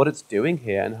 what it's doing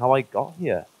here, and how I got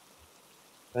here.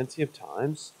 Plenty of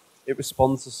times, it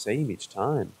responds the same each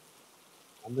time.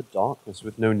 I'm the darkness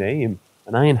with no name,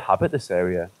 and I inhabit this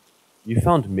area. You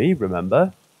found me,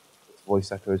 remember? Its voice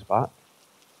echoes back.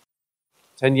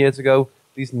 10 years ago,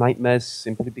 these nightmares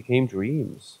simply became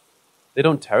dreams. They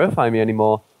don't terrify me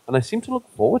anymore, and I seem to look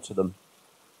forward to them.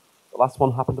 The last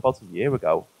one happened about a year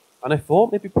ago, and I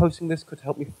thought maybe posting this could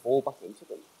help me fall back into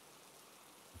them.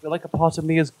 I feel like a part of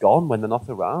me is gone when they're not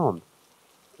around.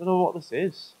 I don't know what this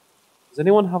is. Does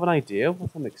anyone have an idea of what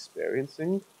I'm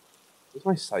experiencing? Is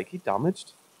my psyche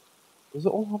damaged? Does it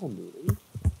all have a meaning?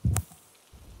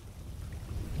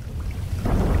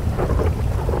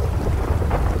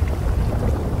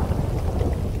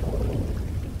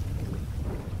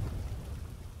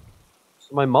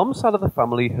 So my mom's side of the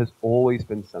family has always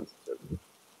been sensitive.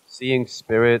 Seeing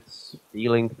spirits,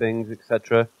 feeling things,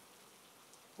 etc.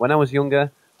 When I was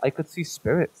younger, I could see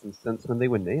spirits and sense when they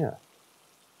were near.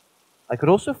 I could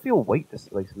also feel weight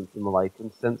displacement and the like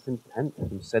and sense intent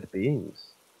from said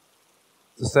beings.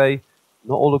 To say,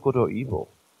 not all are good or evil.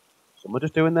 Some are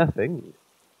just doing their thing.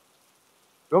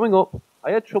 Growing up,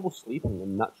 I had trouble sleeping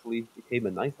and naturally became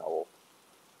a night owl.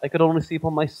 I could only sleep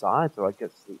on my side or I'd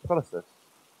get sleep paralysis.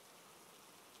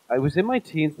 I was in my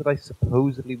teens that I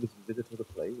supposedly was visited the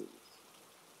plains.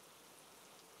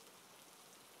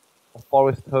 A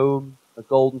forest home, a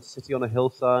golden city on a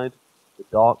hillside, the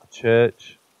dark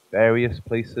church, various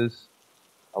places.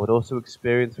 I would also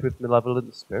experience with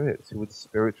malevolent spirits who would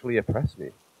spiritually oppress me.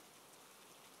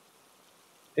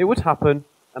 It would happen,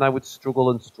 and I would struggle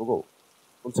and struggle,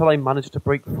 until I managed to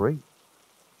break free.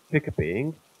 Pick a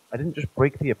being, I didn't just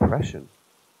break the oppression.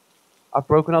 I've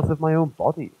broken out of my own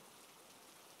body.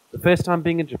 The first time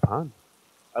being in Japan,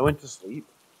 I went to sleep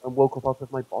and woke up out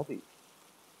of my body.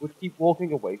 Would keep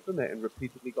walking away from it and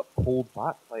repeatedly got pulled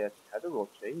back by a tether or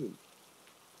chain.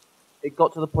 It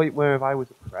got to the point where if I was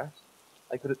oppressed,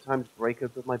 I could at times break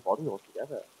out of my body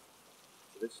altogether.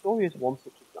 This story is one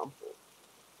such example.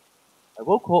 I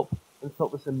woke up and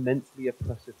felt this immensely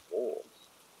oppressive force,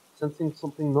 sensing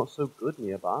something not so good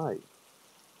nearby.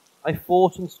 I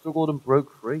fought and struggled and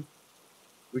broke free,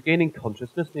 regaining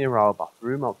consciousness near our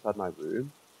bathroom outside my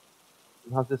room,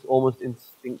 and has this almost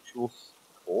instinctual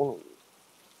calling.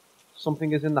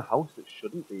 Something is in the house that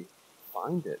shouldn't be.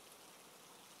 Find it.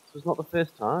 This was not the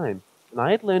first time, and I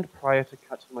had learned prior to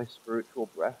catching my spiritual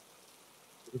breath.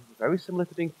 It is very similar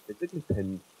to being physically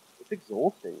pinned. It's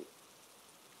exhausting.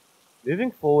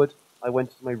 Moving forward, I went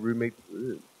to my roommate's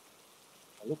room.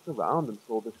 I looked around and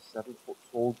saw this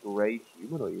 7-foot-tall grey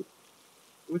humanoid.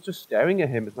 It was just staring at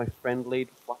him as my friend laid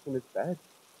flat in his bed.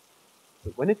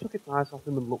 But when it took its eyes off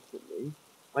him and looked at me,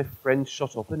 my friend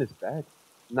shot up in his bed,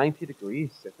 90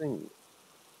 degrees sitting.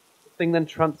 The thing then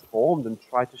transformed and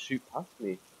tried to shoot past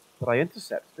me, but I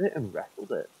intercepted it and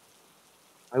wrestled it.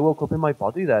 I woke up in my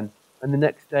body then, and the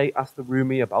next day asked the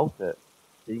roomie about it,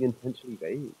 being intentionally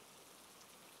vague.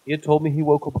 He had told me he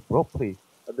woke up abruptly,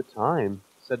 at the time,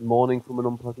 said morning from an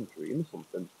unpleasant dream or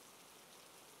something.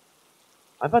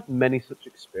 I've had many such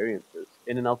experiences,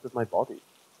 in and out of my body.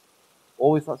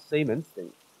 Always that same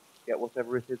instinct, get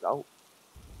whatever it is out.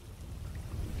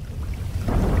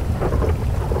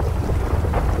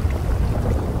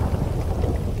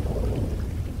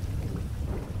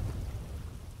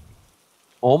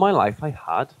 All my life I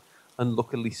had, and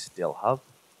luckily still have,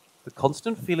 the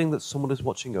constant feeling that someone is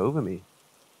watching over me.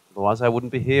 Otherwise I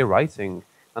wouldn't be here writing,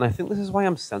 and I think this is why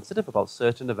I'm sensitive about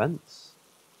certain events.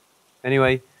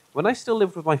 Anyway, when I still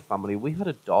lived with my family, we had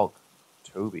a dog,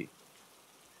 Toby,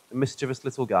 a mischievous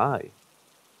little guy.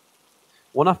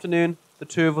 One afternoon, the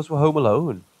two of us were home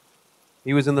alone.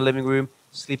 He was in the living room,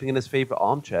 sleeping in his favourite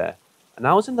armchair, and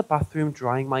I was in the bathroom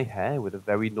drying my hair with a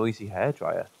very noisy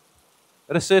hairdryer.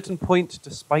 At a certain point,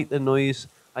 despite the noise,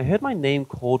 I heard my name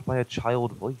called by a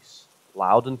child voice,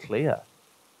 loud and clear.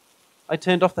 I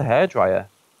turned off the hairdryer.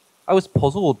 I was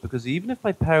puzzled because even if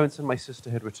my parents and my sister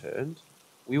had returned,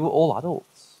 we were all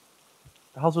adults.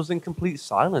 The house was in complete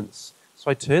silence,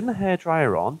 so I turned the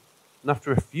hairdryer on, and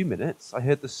after a few minutes, I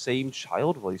heard the same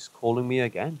child voice calling me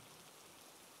again.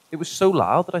 It was so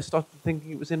loud that I started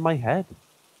thinking it was in my head.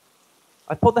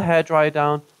 I put the hairdryer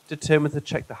down, determined to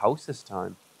check the house this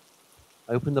time.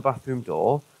 I opened the bathroom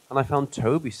door, and I found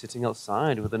Toby sitting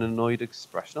outside with an annoyed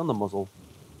expression on the muzzle.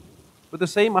 With the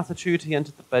same attitude, he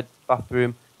entered the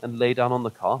bathroom and lay down on the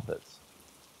carpet.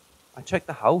 I checked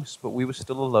the house, but we were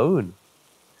still alone.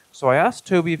 So I asked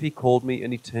Toby if he called me,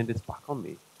 and he turned his back on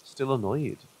me, still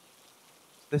annoyed.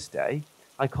 To this day,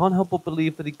 I can't help but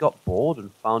believe that he got bored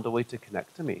and found a way to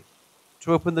connect to me,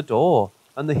 to open the door,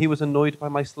 and that he was annoyed by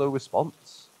my slow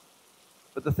response.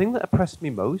 But the thing that oppressed me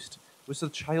most was the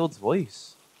child's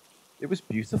voice. It was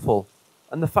beautiful,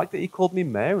 and the fact that he called me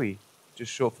Mary, just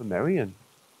short for Marion.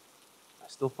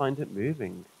 I still find it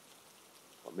moving,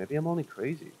 but maybe I'm only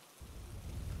crazy.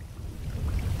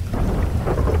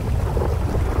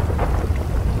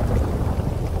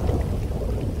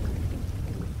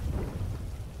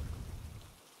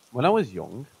 When I was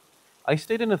young, I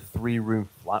stayed in a 3-room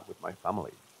flat with my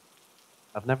family.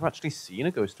 I've never actually seen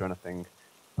a ghost or anything,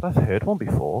 but I've heard one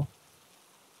before.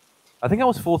 I think I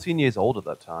was 14 years old at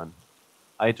that time.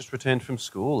 I had just returned from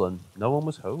school and no one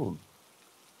was home.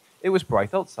 It was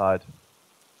bright outside.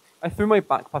 I threw my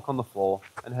backpack on the floor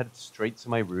and headed straight to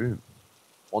my room,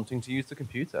 wanting to use the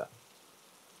computer.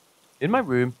 In my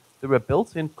room, there were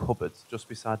built-in cupboards just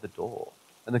beside the door,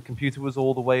 and the computer was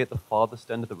all the way at the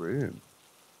farthest end of the room.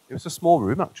 It was a small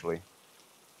room, actually.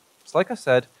 So like I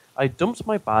said, I dumped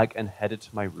my bag and headed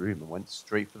to my room and went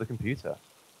straight for the computer.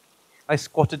 I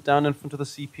squatted down in front of the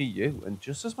CPU, and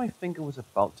just as my finger was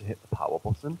about to hit the power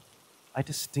button, I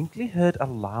distinctly heard a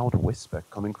loud whisper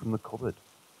coming from the cupboard.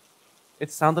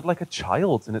 It sounded like a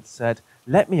child's, and it said,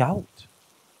 "Let me out."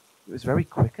 It was very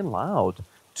quick and loud,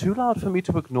 too loud for me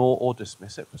to ignore or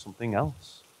dismiss it for something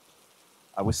else.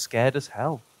 I was scared as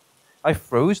hell. I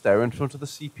froze there in front of the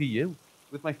CPU,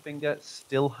 with my finger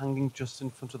still hanging just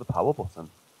in front of the power button.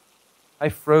 I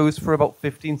froze for about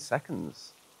 15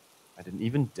 seconds. I didn't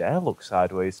even dare look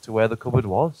sideways to where the cupboard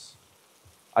was.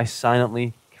 I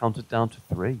silently counted down to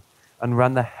 3 and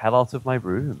ran the hell out of my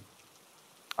room.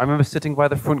 I remember sitting by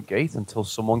the front gate until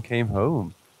someone came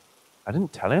home. I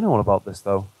didn't tell anyone about this,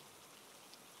 though.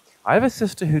 I have a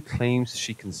sister who claims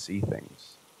she can see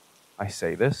things. I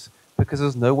say this because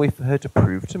there's no way for her to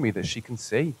prove to me that she can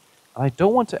see, and I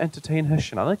don't want to entertain her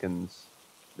shenanigans.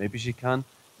 Maybe she can,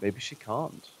 maybe she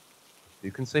can't.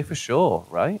 Who can say for sure,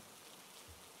 right?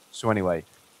 So anyway,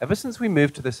 ever since we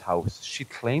moved to this house, she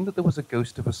claimed that there was a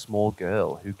ghost of a small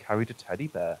girl who carried a teddy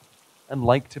bear and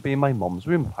liked to be in my mom's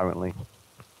room, apparently.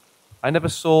 I never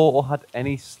saw or had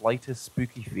any slightest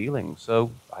spooky feeling, so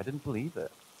I didn't believe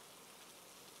it.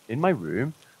 In my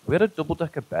room, we had a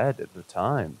double-decker bed at the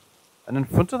time, and in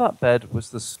front of that bed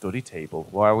was the study table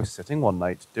where I was sitting one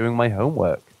night doing my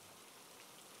homework.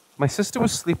 My sister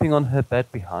was sleeping on her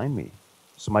bed behind me,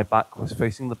 so my back was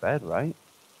facing the bed, right?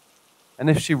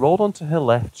 And if she rolled onto her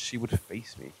left, she would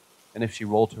face me, and if she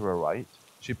rolled to her right,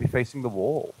 she'd be facing the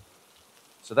wall.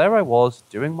 So there I was,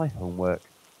 doing my homework.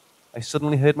 I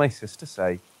suddenly heard my sister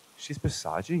say, "She's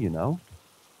beside you, you know."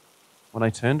 When I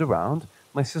turned around,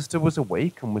 my sister was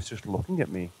awake and was just looking at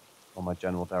me from my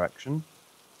general direction.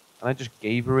 And I just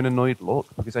gave her an annoyed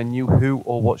look because I knew who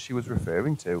or what she was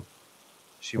referring to.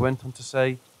 She went on to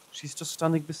say, "She's just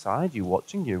standing beside you,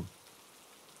 watching you."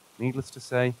 Needless to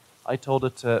say, I told her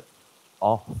to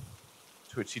off,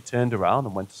 to which she turned around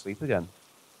and went to sleep again.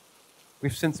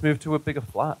 We've since moved to a bigger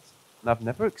flat, and I've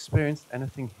never experienced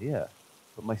anything here,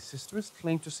 but my sister has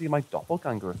claimed to see my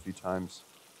doppelganger a few times.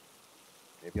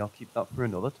 Maybe I'll keep that for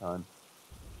another time.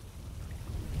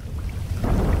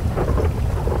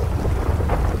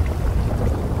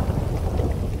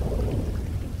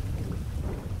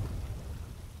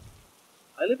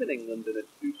 I live in England in a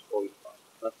two-story flat,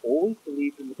 and I've always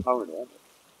believed in the paranormal.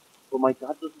 But my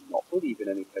dad does not believe in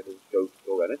any type of ghosts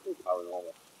or anything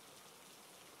paranormal.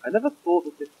 I never thought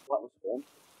that this flat was haunted.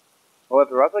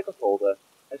 However, as I got older,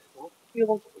 I started to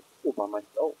feel uncomfortable by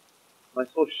myself, and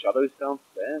I saw shadows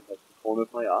downstairs at the corner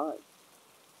of my eye.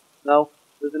 Now,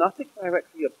 there's an attic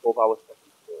directly above our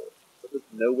second floor, but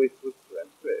there's no way for us to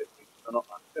enter it if we cannot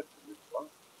access this flat.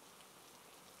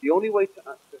 The only way to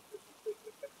access this is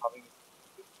by having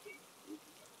this key to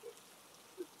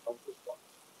this haunted flat,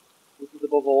 which is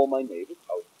above all my neighbours'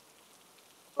 houses.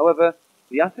 However,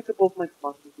 the attic above my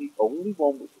flat is the only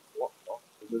one which is blocked off,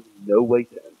 and there's no way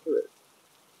to enter it.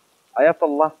 I have the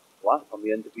last flat on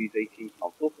the end of these 18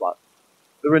 council flats.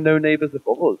 There are no neighbours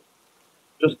above us,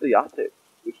 just the attic,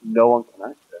 which no one can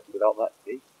access without that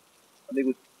key, and they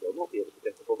would still not be able to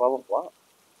get above our flat.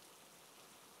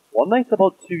 One night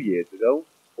about 2 years ago,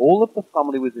 all of the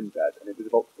family was in bed, and it was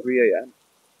about 3 a.m.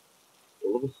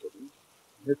 All of a sudden,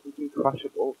 we heard something crash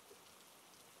above.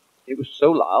 It was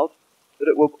so loud that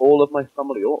it woke all of my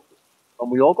family up, and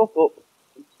we all got up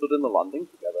and stood in the landing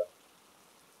together.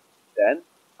 Then,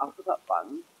 after that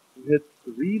bang, we heard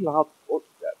 3 loud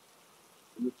footsteps,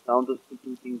 and the sound of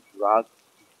something being dragged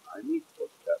behind these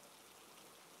footsteps.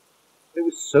 It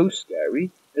was so scary,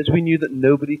 as we knew that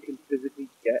nobody can physically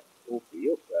get or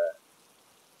be up there.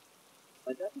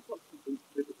 My dad was not convinced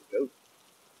it was a ghost.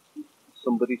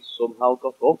 Somebody somehow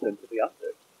got up into the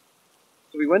attic.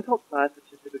 So we went outside to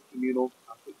check if the communal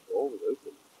attic door was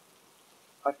open.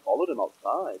 I followed him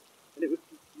outside, and it was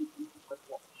completely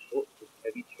locked shut with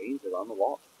heavy chains around the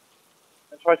lock.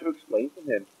 I tried to explain to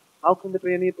him, how can there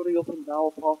be anybody up and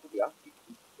down part of the attic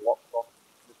who's blocked off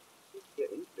to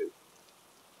get into?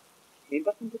 We came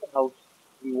back into the house,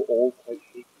 and we were all quite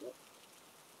shaken up.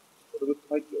 But I was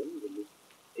quite young and was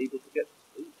able to get to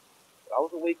sleep. But I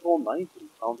was awake all night and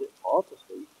found it hard to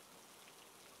sleep.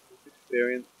 This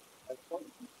experience, I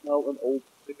started to smell an old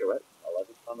cigarette smell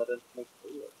every time I entered my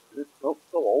toilet, and it smelled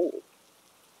so old.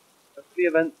 After the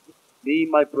event, me,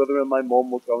 my brother and my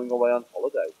mum were going away on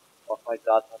holiday, whilst my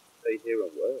dad had to stay here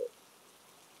and work.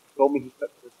 He told me he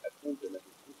slept with his headphones in and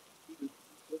he was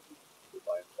listening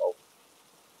by himself.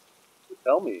 So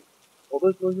tell me, what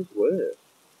those noises were.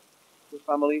 The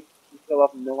family, we still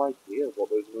have no idea what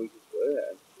those noises were,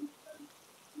 and since then,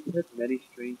 we've heard many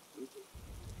strange noises.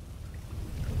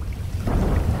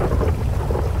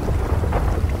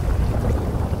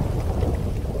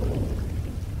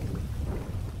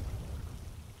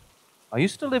 I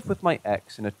used to live with my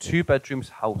ex in a 2-bedroom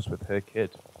house with her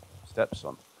kid,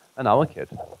 stepson, and our kid.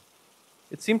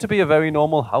 It seemed to be a very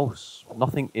normal house,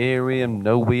 nothing eerie and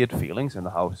no weird feelings in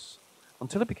the house,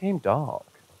 until it became dark.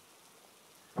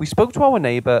 We spoke to our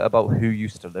neighbour about who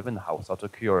used to live in the house out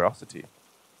of curiosity.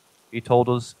 He told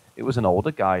us it was an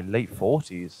older guy, late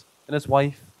 40s, and his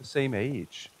wife the same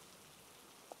age.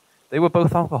 They were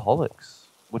both alcoholics,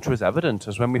 which was evident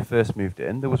as when we first moved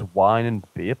in, there was wine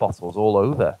and beer bottles all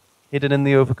over, hidden in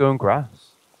the overgrown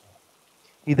grass.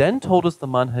 He then told us the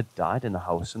man had died in the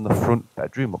house in the front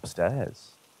bedroom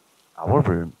upstairs, our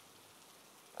room.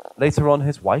 Later on,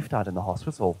 his wife died in the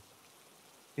hospital.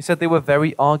 He said they were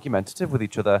very argumentative with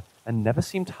each other and never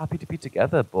seemed happy to be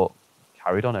together, but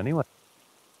carried on anyway.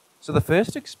 So the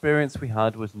first experience we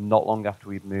had was not long after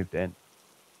we'd moved in.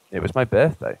 It was my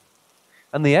birthday,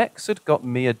 and the ex had got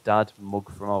me a dad mug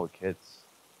from our kids.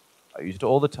 I used it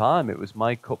all the time. It was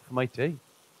my cup for my tea.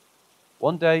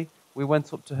 One day, we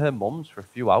went up to her mum's for a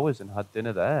few hours and had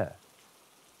dinner there.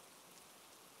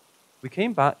 We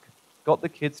came back, got the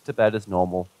kids to bed as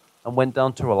normal, and went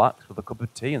down to relax with a cup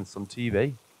of tea and some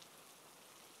TV.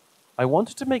 I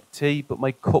wanted to make tea, but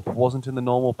my cup wasn't in the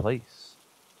normal place.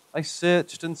 I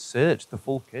searched and searched the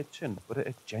full kitchen, but it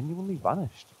had genuinely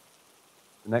vanished.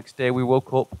 The next day we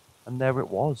woke up, and there it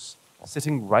was,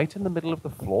 sitting right in the middle of the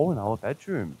floor in our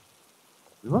bedroom.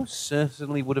 We most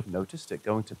certainly would have noticed it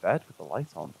going to bed with the light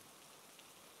on.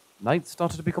 Nights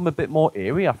started to become a bit more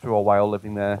eerie after a while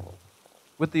living there,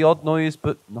 with the odd noise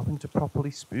but nothing to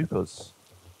properly spook us.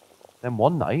 Then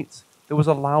one night, there was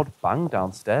a loud bang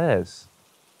downstairs.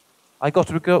 I got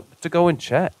to go and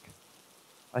check.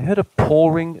 I heard a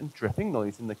pouring and dripping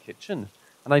noise in the kitchen,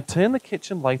 and I turned the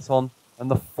kitchen light on, and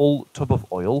the full tub of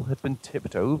oil had been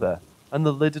tipped over, and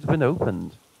the lid had been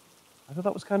opened. I thought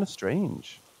that was kind of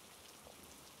strange.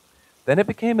 Then it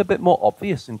became a bit more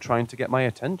obvious in trying to get my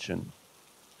attention.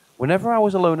 Whenever I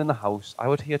was alone in the house, I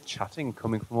would hear chatting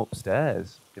coming from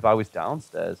upstairs, if I was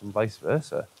downstairs, and vice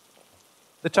versa.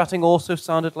 The chatting also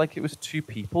sounded like it was two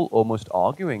people almost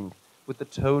arguing, with the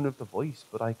tone of the voice,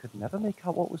 but I could never make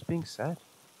out what was being said.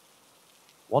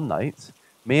 One night,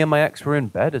 me and my ex were in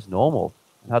bed as normal,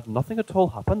 and had nothing at all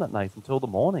happen that night until the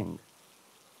morning.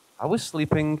 I was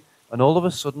sleeping, and all of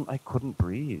a sudden I couldn't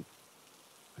breathe.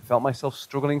 I felt myself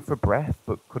struggling for breath,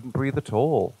 but couldn't breathe at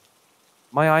all.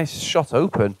 My eyes shot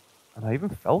open, and I even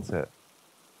felt it,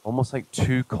 almost like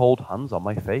two cold hands on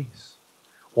my face,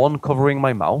 one covering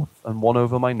my mouth and one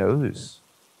over my nose.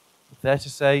 Fair to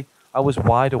say, I was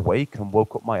wide awake and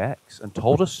woke up my ex and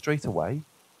told her straight away,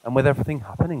 and with everything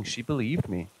happening, she believed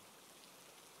me.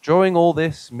 During all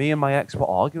this, me and my ex were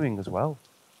arguing as well.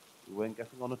 We weren't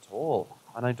getting on at all,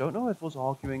 and I don't know if us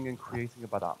arguing and creating a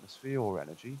bad atmosphere or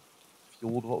energy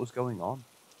fueled what was going on.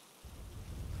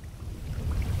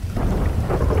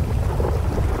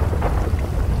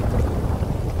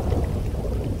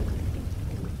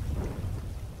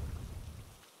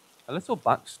 A little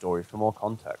backstory for more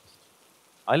context.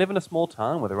 I live in a small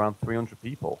town with around 300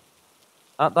 people.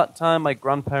 At that time, my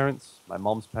grandparents, my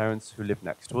mom's parents, who lived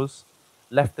next to us,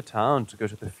 left the town to go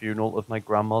to the funeral of my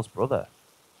grandma's brother.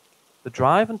 The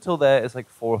drive until there is like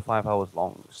 4 or 5 hours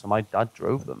long, so my dad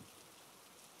drove them.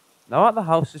 Now at the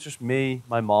house it's just me,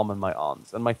 my mom and my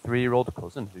aunts, and my 3-year-old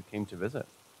cousin who came to visit,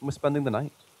 and we're spending the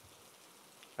night.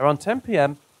 Around 10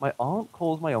 p.m, my aunt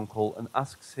calls my uncle and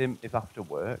asks him if after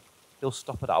work he'll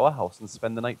stop at our house and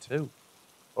spend the night too.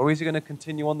 Or is he going to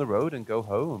continue on the road and go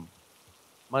home?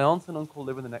 My aunt and uncle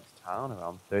live in the next town,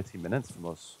 around 30 minutes from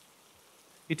us.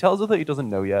 He tells her that he doesn't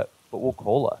know yet, but we'll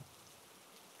call her.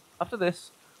 After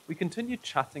this, we continued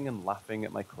chatting and laughing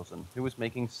at my cousin, who was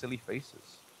making silly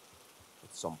faces.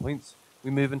 At some point,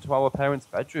 we move into our parents'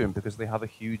 bedroom because they have a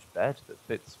huge bed that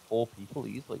fits 4 people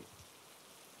easily.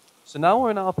 So now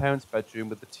we're in our parents' bedroom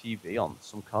with the TV on,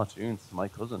 some cartoons to my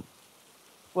cousin.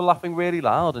 We're laughing really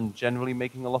loud and generally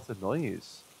making a lot of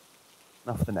noise.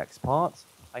 Now for the next part,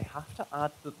 I have to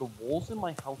add that the walls in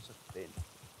my house are thin,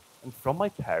 and from my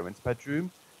parents'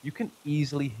 bedroom, you can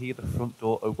easily hear the front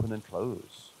door open and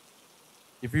close.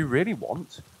 If you really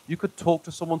want, you could talk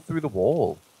to someone through the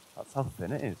wall. That's how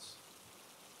thin it is.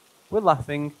 We're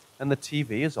laughing, and the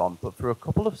TV is on, but for a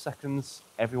couple of seconds,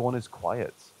 everyone is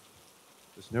quiet.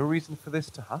 There's no reason for this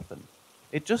to happen.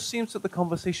 It just seems that the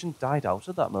conversation died out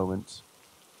at that moment.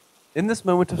 In this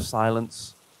moment of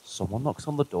silence, someone knocks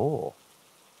on the door.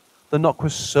 The knock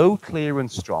was so clear and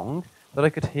strong that I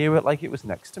could hear it like it was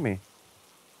next to me.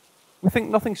 We think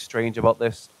nothing strange about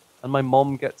this, and my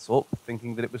mom gets up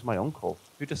thinking that it was my uncle,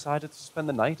 who decided to spend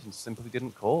the night and simply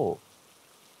didn't call.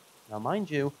 Now mind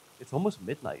you, it's almost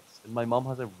midnight, and my mom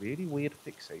has a really weird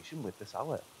fixation with this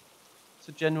hour.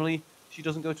 So generally, she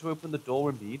doesn't go to open the door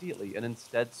immediately and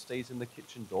instead stays in the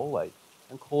kitchen doorway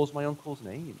and calls my uncle's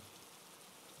name.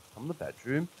 From the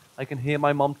bedroom, I can hear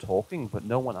my mom talking, but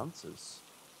no one answers.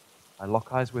 I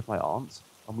lock eyes with my aunt,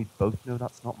 and we both know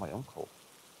that's not my uncle.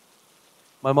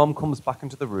 My mom comes back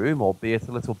into the room, albeit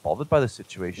a little bothered by the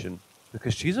situation,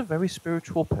 because she's a very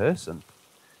spiritual person.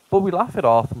 But we laugh it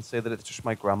off and say that it's just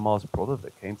my grandma's brother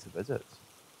that came to visit.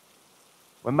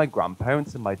 When my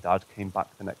grandparents and my dad came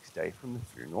back the next day from the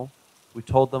funeral, we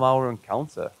told them our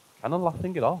encounter, kind of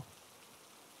laughing it off.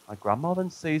 My grandma then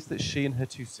says that she and her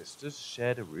 2 sisters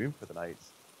shared a room for the night,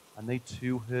 and they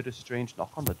too heard a strange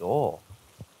knock on the door.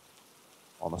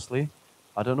 Honestly,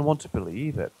 I don't want to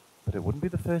believe it, but it wouldn't be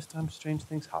the first time strange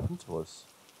things happen to us.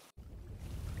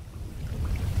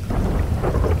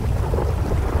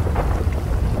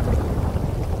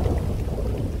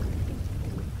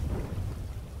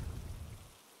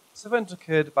 This event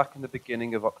occurred back in the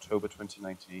beginning of October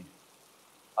 2019.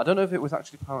 I don't know if it was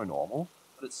actually paranormal,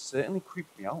 but it certainly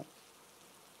creeped me out.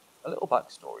 A little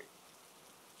backstory.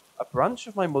 A branch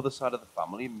of my mother's side of the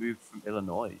family moved from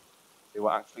Illinois. They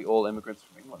were actually all immigrants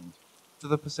from England to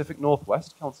the Pacific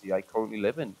Northwest county I currently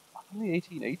live in back in the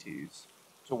 1880s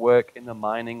to work in the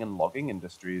mining and logging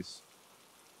industries.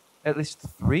 At least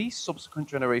three subsequent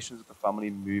generations of the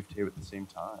family moved here at the same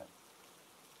time.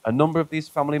 A number of these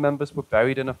family members were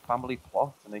buried in a family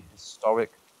plot in a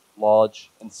historic, large,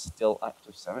 and still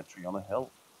active cemetery on a hill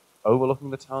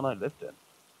overlooking the town I lived in.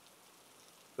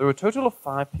 There were a total of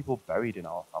 5 people buried in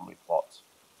our family plot.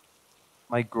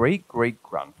 My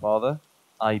great-great-grandfather,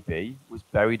 I.B., was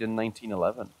buried in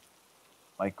 1911.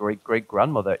 My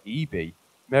great-great-grandmother, E.B.,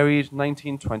 married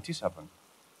 1927.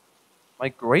 My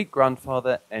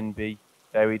great-grandfather, N.B.,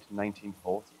 buried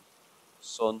 1940,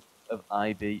 son of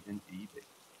I.B. and E.B.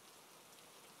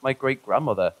 My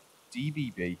great-grandmother,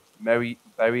 D.B.B., buried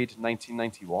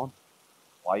 1991,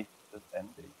 wife of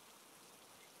N.B.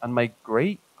 And my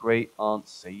great-great-aunt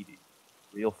Sadie,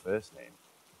 real first name,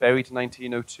 buried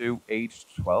 1902, aged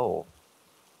 12,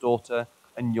 daughter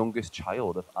and youngest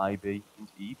child of I.B. and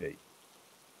E.B.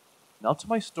 Now to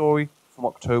my story from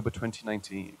October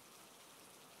 2019.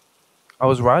 I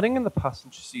was riding in the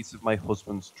passenger seat of my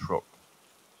husband's truck.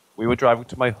 We were driving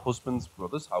to my husband's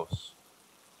brother's house.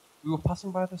 We were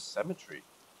passing by the cemetery.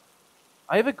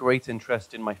 I have a great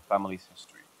interest in my family's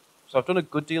history, so I've done a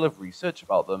good deal of research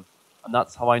about them, and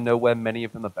that's how I know where many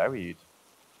of them are buried.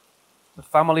 The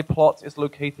family plot is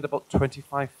located about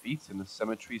 25 feet in the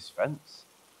cemetery's fence,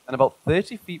 and about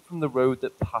 30 feet from the road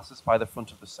that passes by the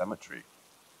front of the cemetery,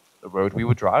 the road we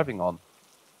were driving on.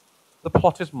 The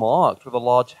plot is marked with a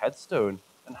large headstone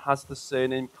and has the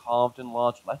surname carved in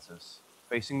large letters,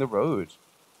 facing the road.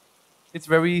 It's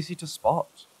very easy to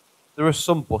spot. There are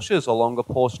some bushes along a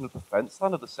portion of the fence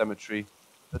line of the cemetery,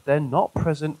 but they're not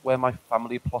present where my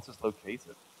family plot is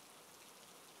located.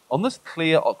 On this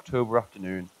clear October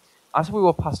afternoon, as we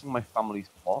were passing my family's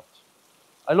plot,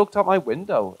 I looked out my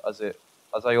window, as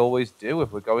I always do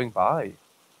if we're going by.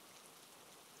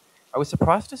 I was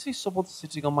surprised to see someone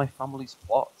sitting on my family's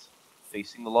plot,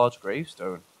 facing the large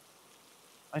gravestone.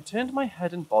 I turned my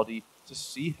head and body to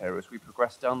see her as we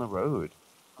progressed down the road,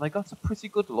 and I got a pretty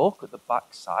good look at the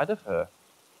back side of her.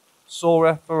 Saw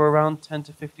her for around 10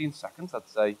 to 15 seconds, I'd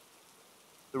say.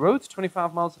 The road's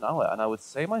 25 miles an hour, and I would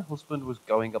say my husband was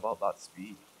going about that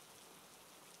speed.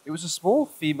 It was a small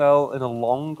female in a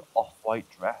long off-white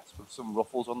dress with some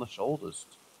ruffles on the shoulders.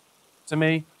 To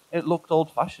me, it looked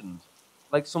old-fashioned,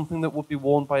 like something that would be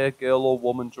worn by a girl or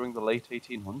woman during the late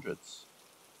 1800s.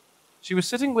 She was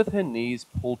sitting with her knees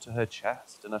pulled to her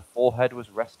chest, and her forehead was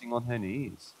resting on her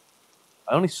knees.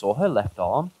 I only saw her left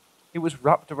arm. It was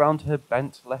wrapped around her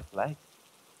bent left leg.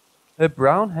 Her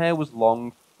brown hair was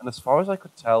long, and as far as I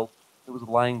could tell, it was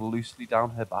lying loosely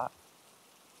down her back.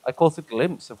 I caught a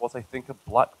glimpse of what I think are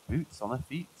black boots on her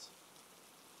feet.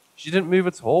 She didn't move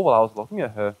at all while I was looking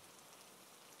at her.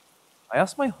 I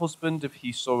asked my husband if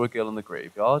he saw a girl in the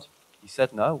graveyard. He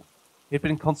said no. He had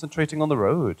been concentrating on the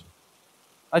road.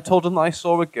 I told him that I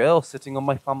saw a girl sitting on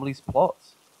my family's plot.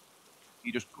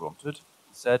 He just grunted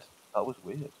and said that was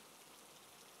weird.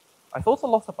 I thought a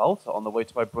lot about it on the way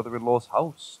to my brother-in-law's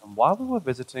house, and while we were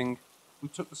visiting, we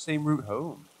took the same route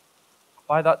home.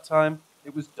 By that time,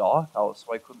 it was dark out,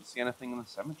 so I couldn't see anything in the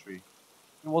cemetery.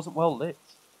 It wasn't well lit.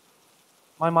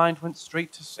 My mind went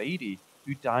straight to Sadie,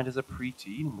 who died as a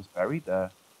preteen and was buried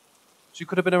there. She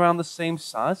could have been around the same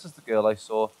size as the girl I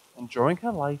saw, and during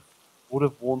her life would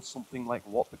have worn something like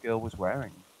what the girl was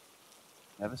wearing.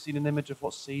 Never seen an image of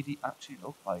what Sadie actually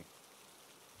looked like.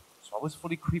 So I was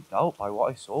fully creeped out by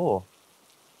what I saw.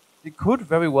 It could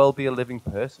very well be a living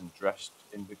person dressed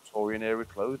in Victorian-era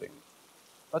clothing.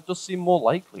 That does seem more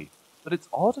likely, but it's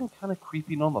odd and kind of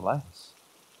creepy nonetheless.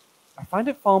 I find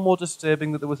it far more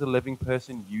disturbing that there was a living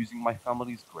person using my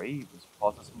family's grave as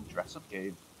part of some dress-up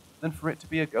game than for it to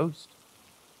be a ghost.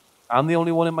 I'm the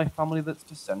only one in my family that's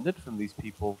descended from these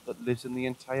people that lives in the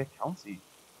entire county.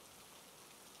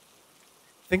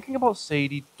 Thinking about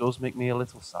Sadie does make me a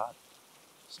little sad.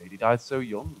 Sadie died so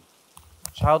young.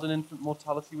 Child and infant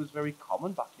mortality was very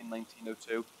common back in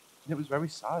 1902, and it was very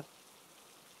sad.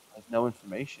 I have no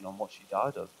information on what she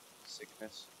died of,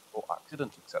 sickness or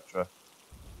accident, etc.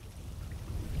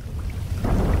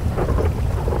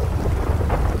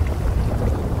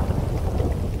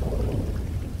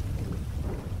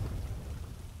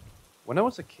 When I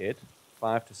was a kid,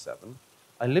 5 to 7,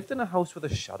 I lived in a house with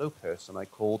a shadow person I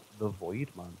called the Void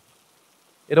Man.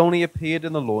 It only appeared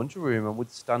in the laundry room and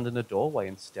would stand in a doorway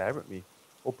and stare at me,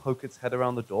 or poke its head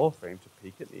around the door frame to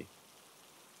peek at me.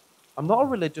 I'm not a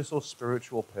religious or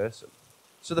spiritual person,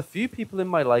 so the few people in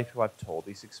my life who I've told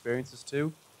these experiences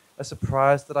to are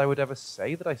surprised that I would ever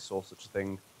say that I saw such a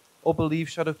thing, or believe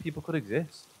shadow people could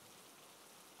exist.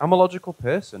 I'm a logical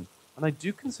person, and I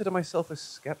do consider myself a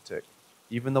skeptic,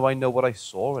 even though I know what I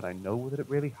saw and I know that it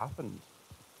really happened.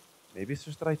 Maybe it's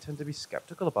just that I tend to be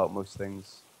skeptical about most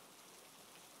things.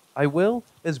 I will,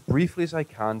 as briefly as I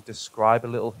can, describe a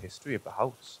little history of the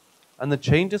house and the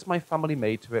changes my family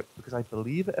made to it because I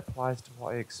believe it applies to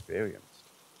what I experienced.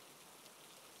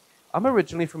 I'm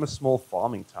originally from a small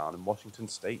farming town in Washington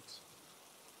state.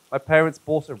 My parents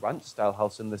bought a ranch-style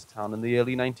house in this town in the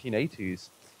early 1980s,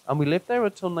 and we lived there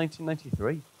until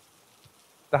 1993.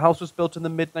 The house was built in the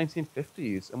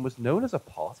mid-1950s and was known as a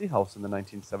party house in the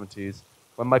 1970s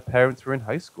when my parents were in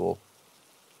high school.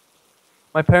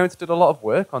 My parents did a lot of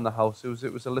work on the house as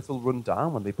it was a little run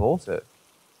down when they bought it.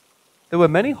 There were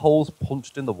many holes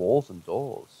punched in the walls and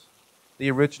doors.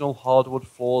 The original hardwood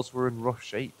floors were in rough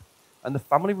shape, and the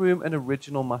family room and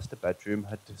original master bedroom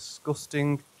had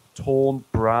disgusting, torn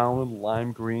brown and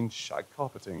lime green shag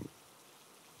carpeting.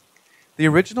 The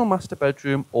original master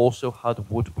bedroom also had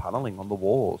wood paneling on the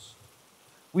walls.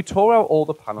 We tore out all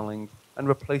the paneling and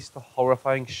replaced the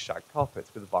horrifying shag carpet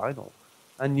with vinyl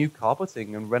and new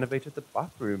carpeting and renovated the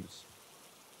bathrooms.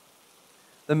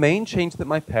 The main change that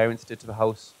my parents did to the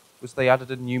house was they added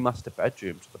a new master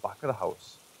bedroom to the back of the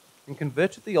house and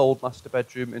converted the old master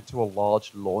bedroom into a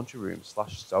large laundry room /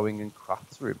 sewing and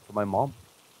crafts room for my mom.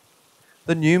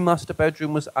 The new master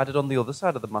bedroom was added on the other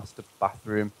side of the master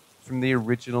bathroom from the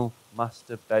original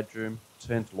master bedroom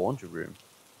turned laundry room.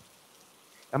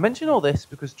 I mention all this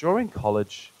because during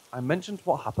college, I mentioned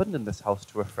what happened in this house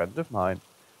to a friend of mine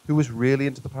who was really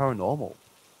into the paranormal.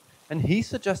 And he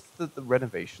suggested that the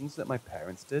renovations that my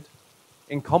parents did,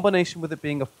 in combination with it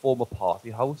being a former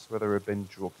party house where there had been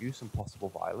drug use and possible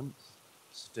violence,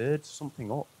 stirred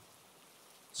something up.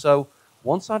 So,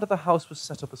 one side of the house was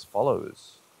set up as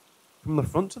follows. From the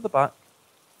front to the back,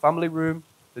 family room,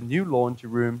 the new laundry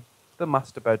room, the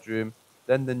master bedroom,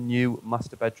 then the new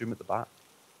master bedroom at the back.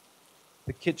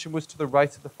 The kitchen was to the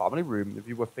right of the family room if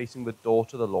you were facing the door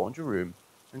to the laundry room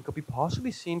and could be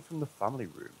partially seen from the family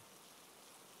room.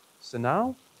 So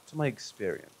now, to my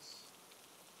experience.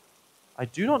 I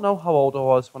do not know how old I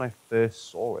was when I first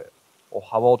saw it, or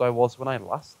how old I was when I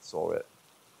last saw it.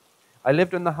 I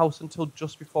lived in the house until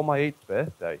just before my 8th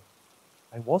birthday.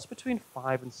 I was between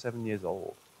 5 and 7 years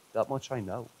old, that much I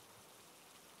know.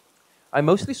 I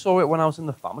mostly saw it when I was in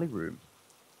the family room.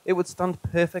 It would stand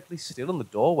perfectly still in the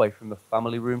doorway from the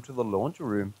family room to the laundry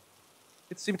room.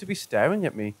 It seemed to be staring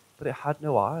at me, but it had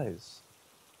no eyes.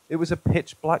 It was a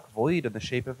pitch black void in the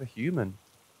shape of a human.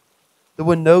 There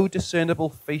were no discernible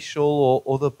facial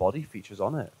or other body features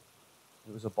on it.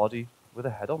 It was a body with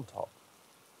a head on top.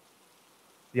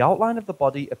 The outline of the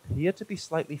body appeared to be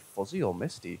slightly fuzzy or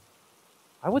misty.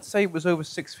 I would say it was over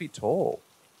 6 feet tall.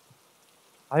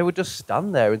 I would just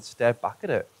stand there and stare back at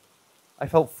it. I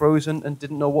felt frozen and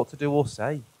didn't know what to do or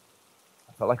say.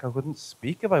 I felt like I couldn't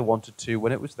speak if I wanted to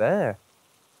when it was there.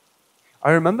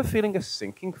 I remember feeling a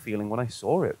sinking feeling when I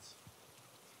saw it.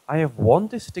 I have one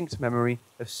distinct memory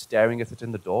of staring at it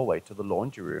in the doorway to the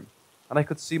laundry room, and I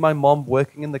could see my mom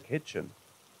working in the kitchen.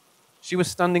 She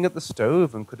was standing at the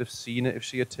stove and could have seen it if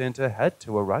she had turned her head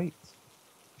to her right.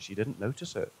 She didn't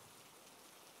notice it.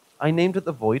 I named it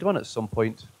the Void One at some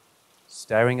point.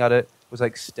 Staring at it was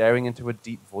like staring into a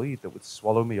deep void that would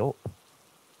swallow me up.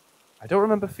 I don't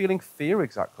remember feeling fear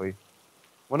exactly.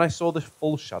 When I saw the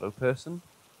full shadow person,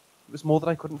 it was more that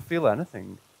I couldn't feel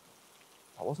anything.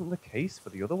 That wasn't the case for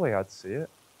the other way I'd see it.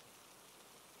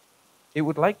 It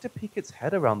would like to peek its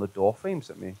head around the door frames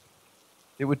at me.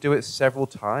 It would do it several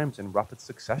times in rapid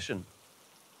succession.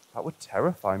 That would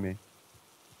terrify me.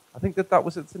 I think that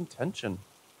was its intention.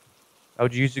 I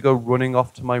would usually go running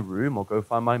off to my room or go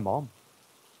find my mom.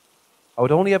 I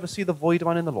would only ever see the Void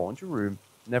Man in the laundry room,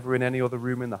 never in any other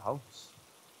room in the house.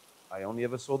 I only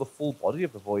ever saw the full body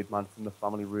of the Void Man from the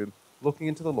family room, looking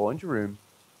into the laundry room,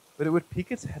 but it would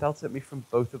peek its head out at me from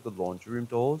both of the laundry room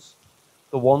doors,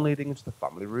 the one leading into the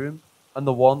family room, and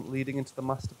the one leading into the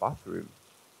master bathroom.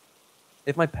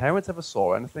 If my parents ever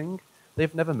saw anything,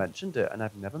 they've never mentioned it, and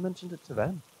I've never mentioned it to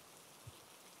them.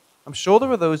 I'm sure there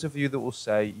are those of you that will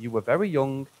say, you were very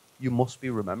young, you must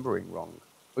be remembering wrong,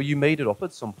 or you made it up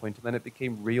at some point and then it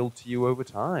became real to you over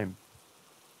time.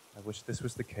 I wish this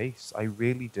was the case, I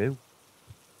really do.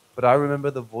 But I remember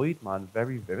the Void Man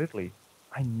very vividly.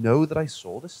 I know that I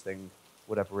saw this thing,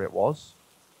 whatever it was.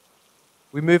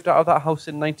 We moved out of that house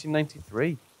in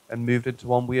 1993 and moved into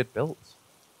one we had built.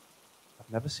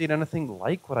 I've never seen anything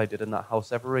like what I did in that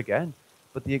house ever again,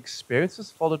 but the experience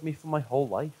has followed me for my whole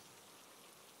life.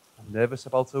 I'm nervous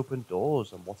about open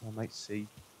doors and what I might see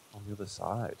on the other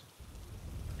side.